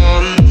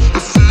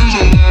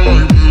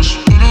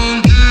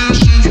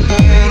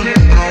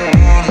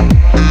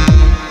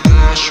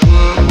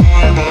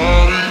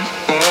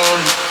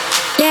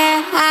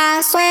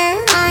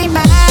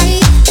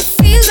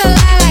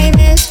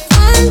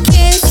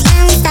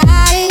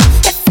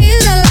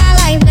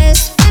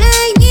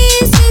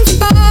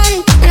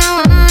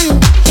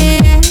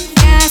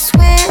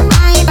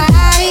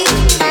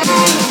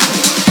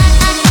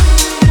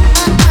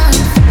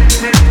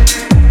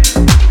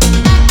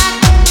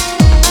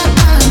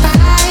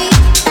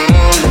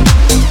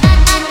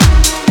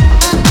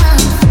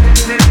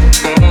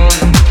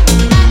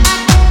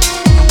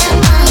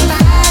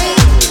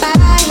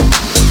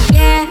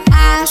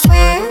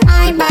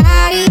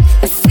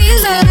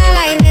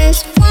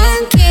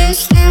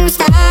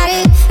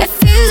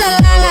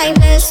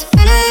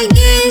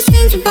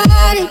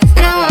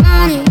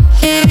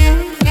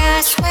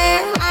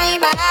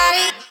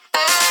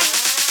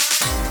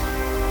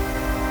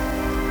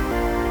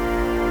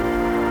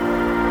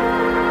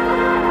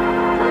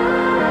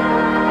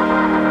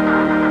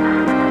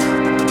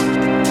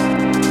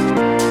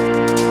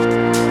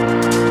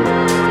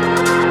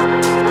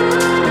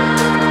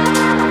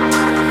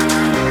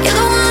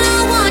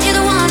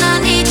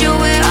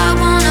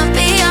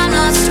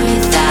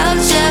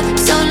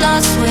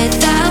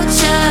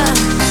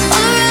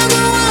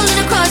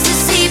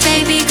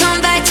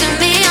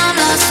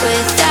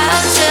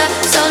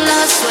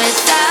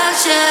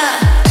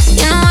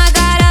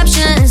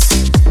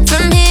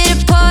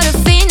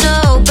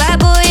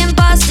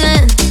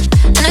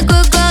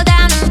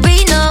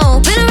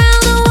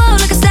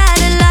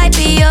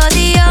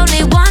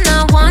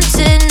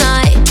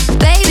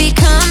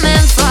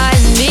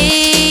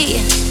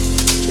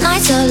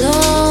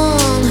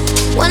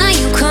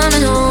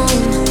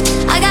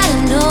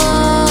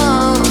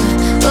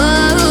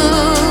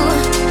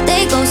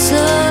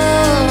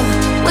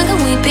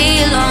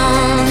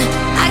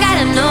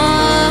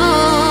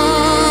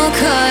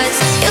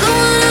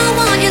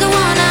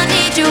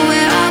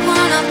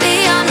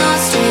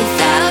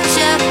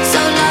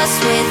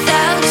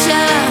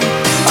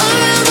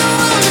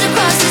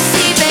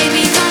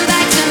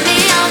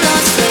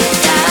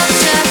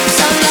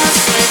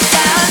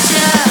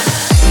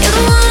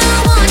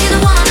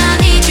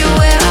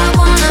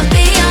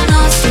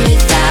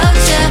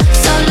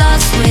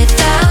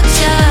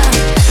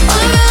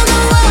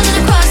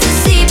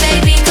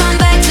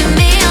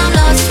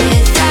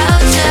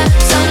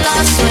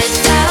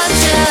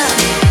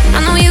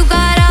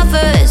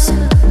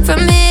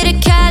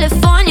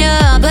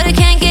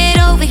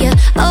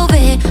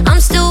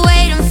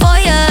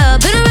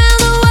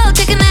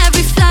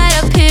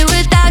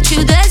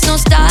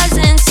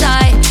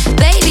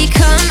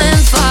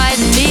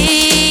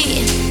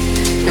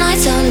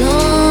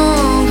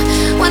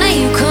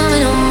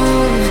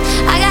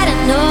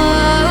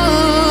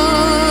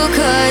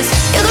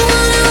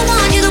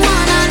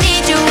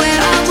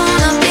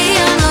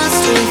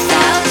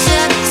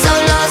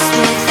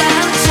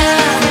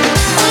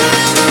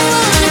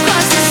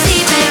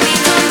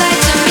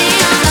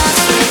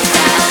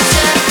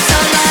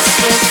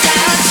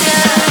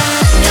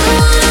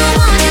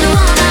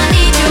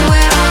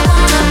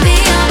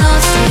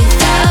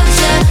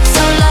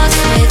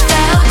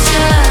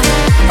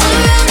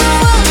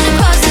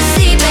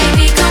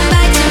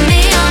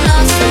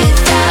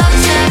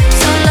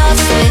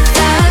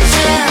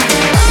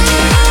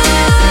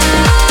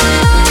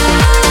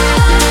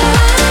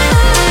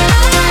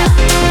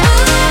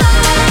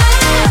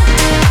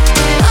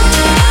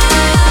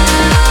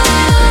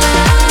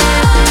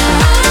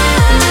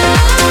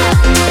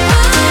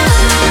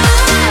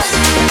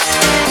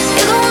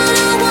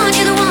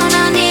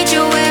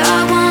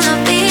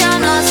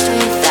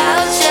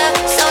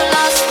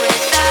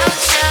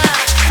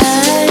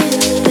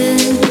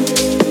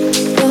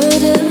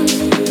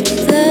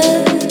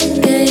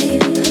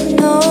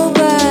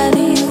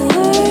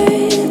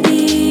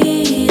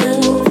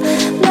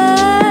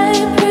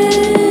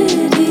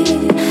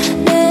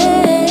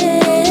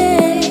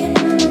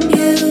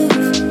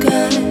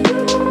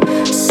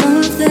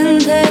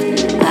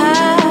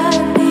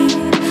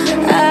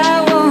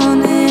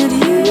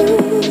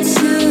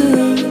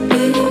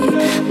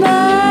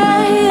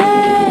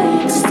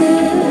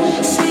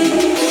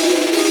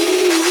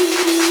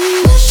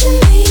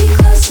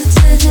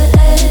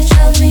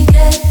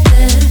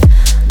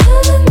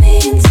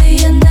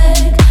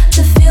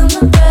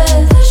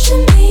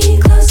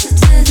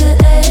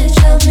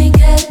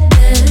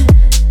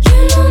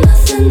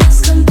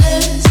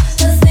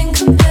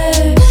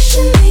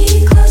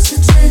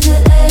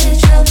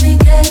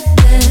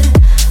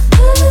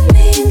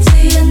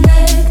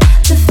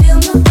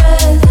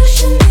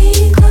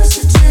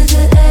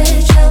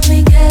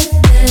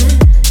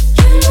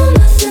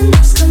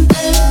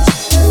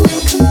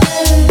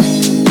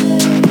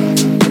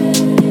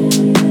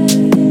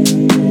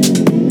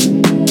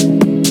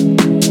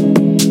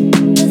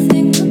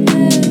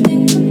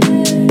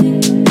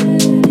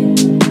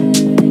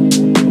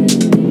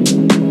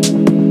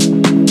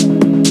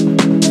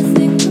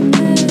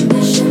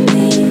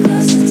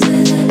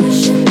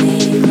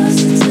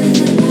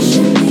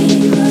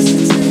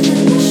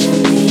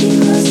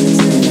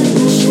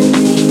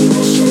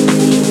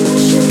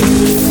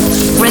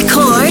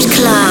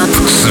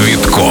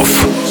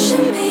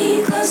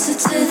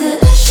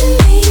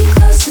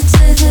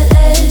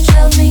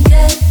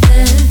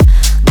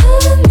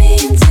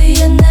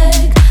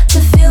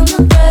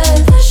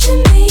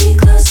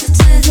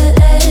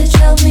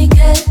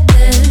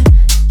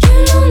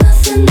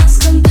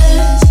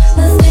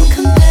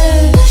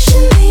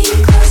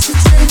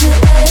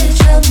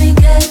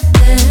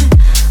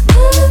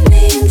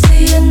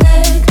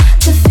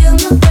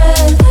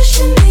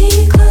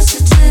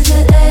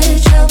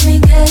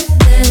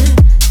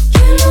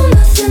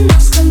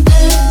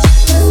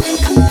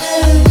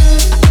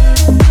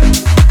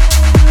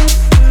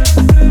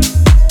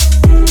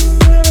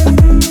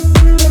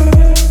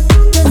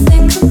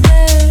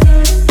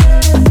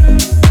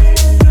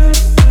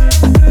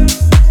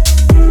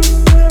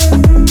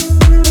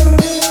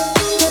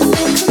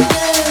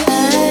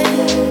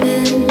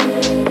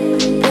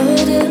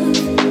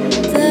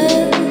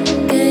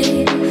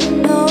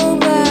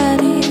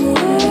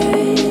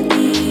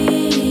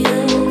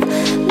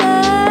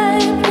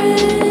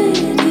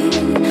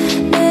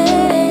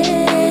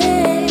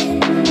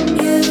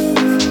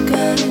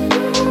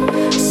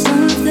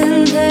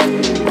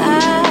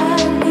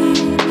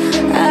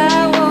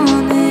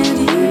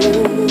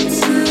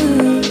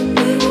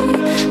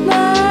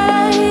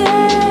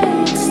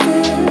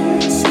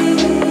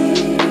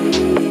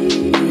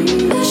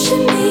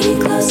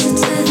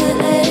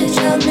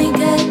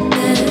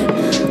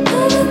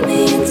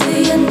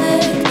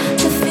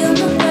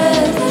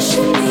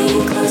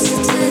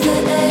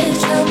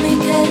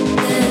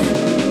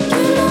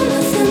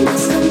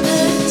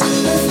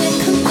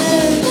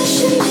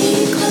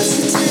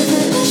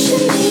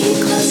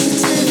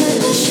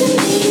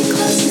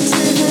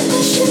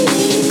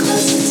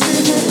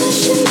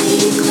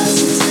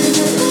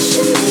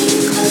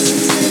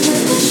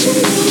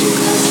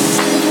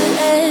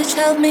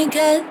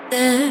get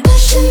there.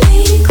 Pushing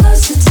me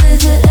closer to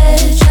the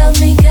edge, help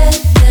me get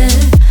there.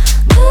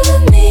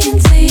 Pulling me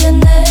into your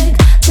neck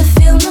to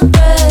feel my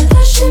breath.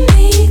 Pushing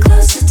me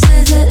closer to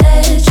the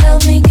edge,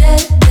 help me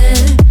get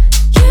there.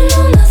 You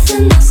know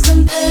nothing else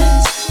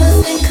compares,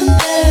 nothing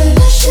compares.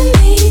 Pushing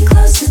me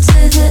closer to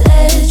the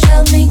edge,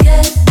 help me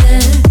get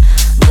there.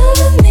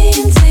 Pulling me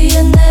into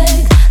your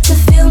neck to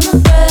feel my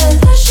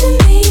breath. Pushing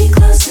me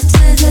closer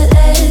to the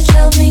edge,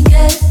 help me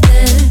get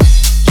there.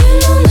 You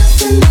know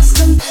nothing else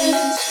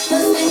compares,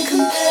 nothing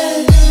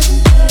compares.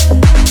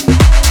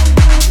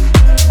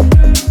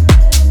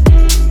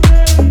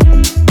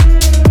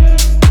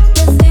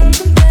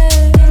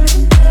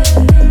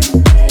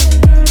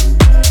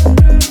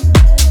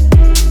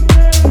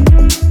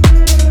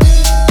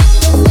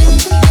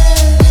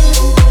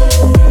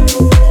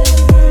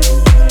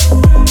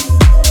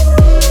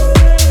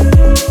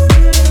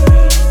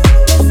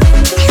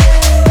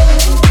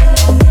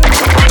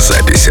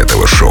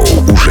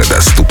 Уже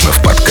доступно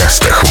в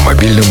подкастах в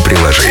мобильном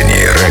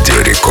приложении Радио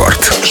Рекорд.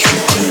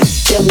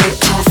 Give me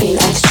caffeine,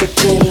 extra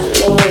green.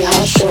 Louis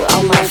Hustle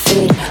on my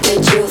feet.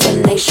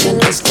 Rejuvenation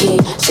is key,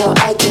 so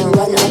I can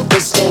run up the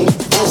stage.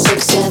 5,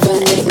 6,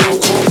 7, 8, 9,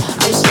 10.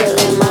 I'm still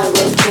in my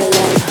room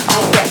chilling. I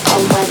get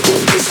all my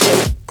beauty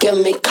sleep. Give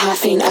me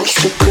caffeine,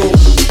 extra green.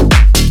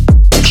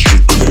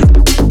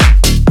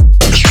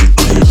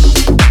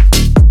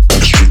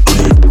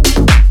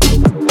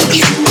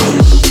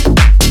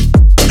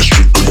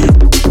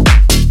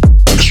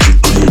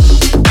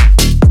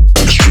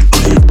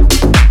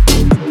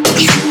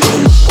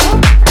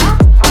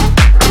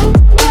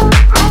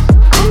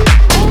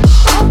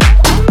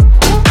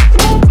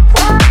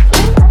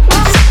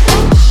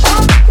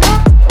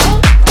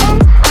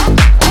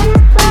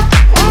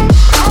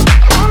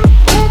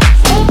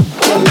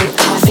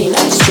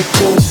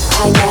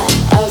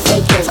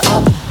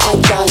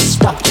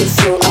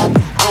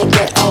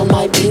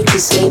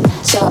 Sleep,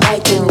 so I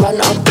can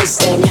run up this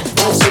thing.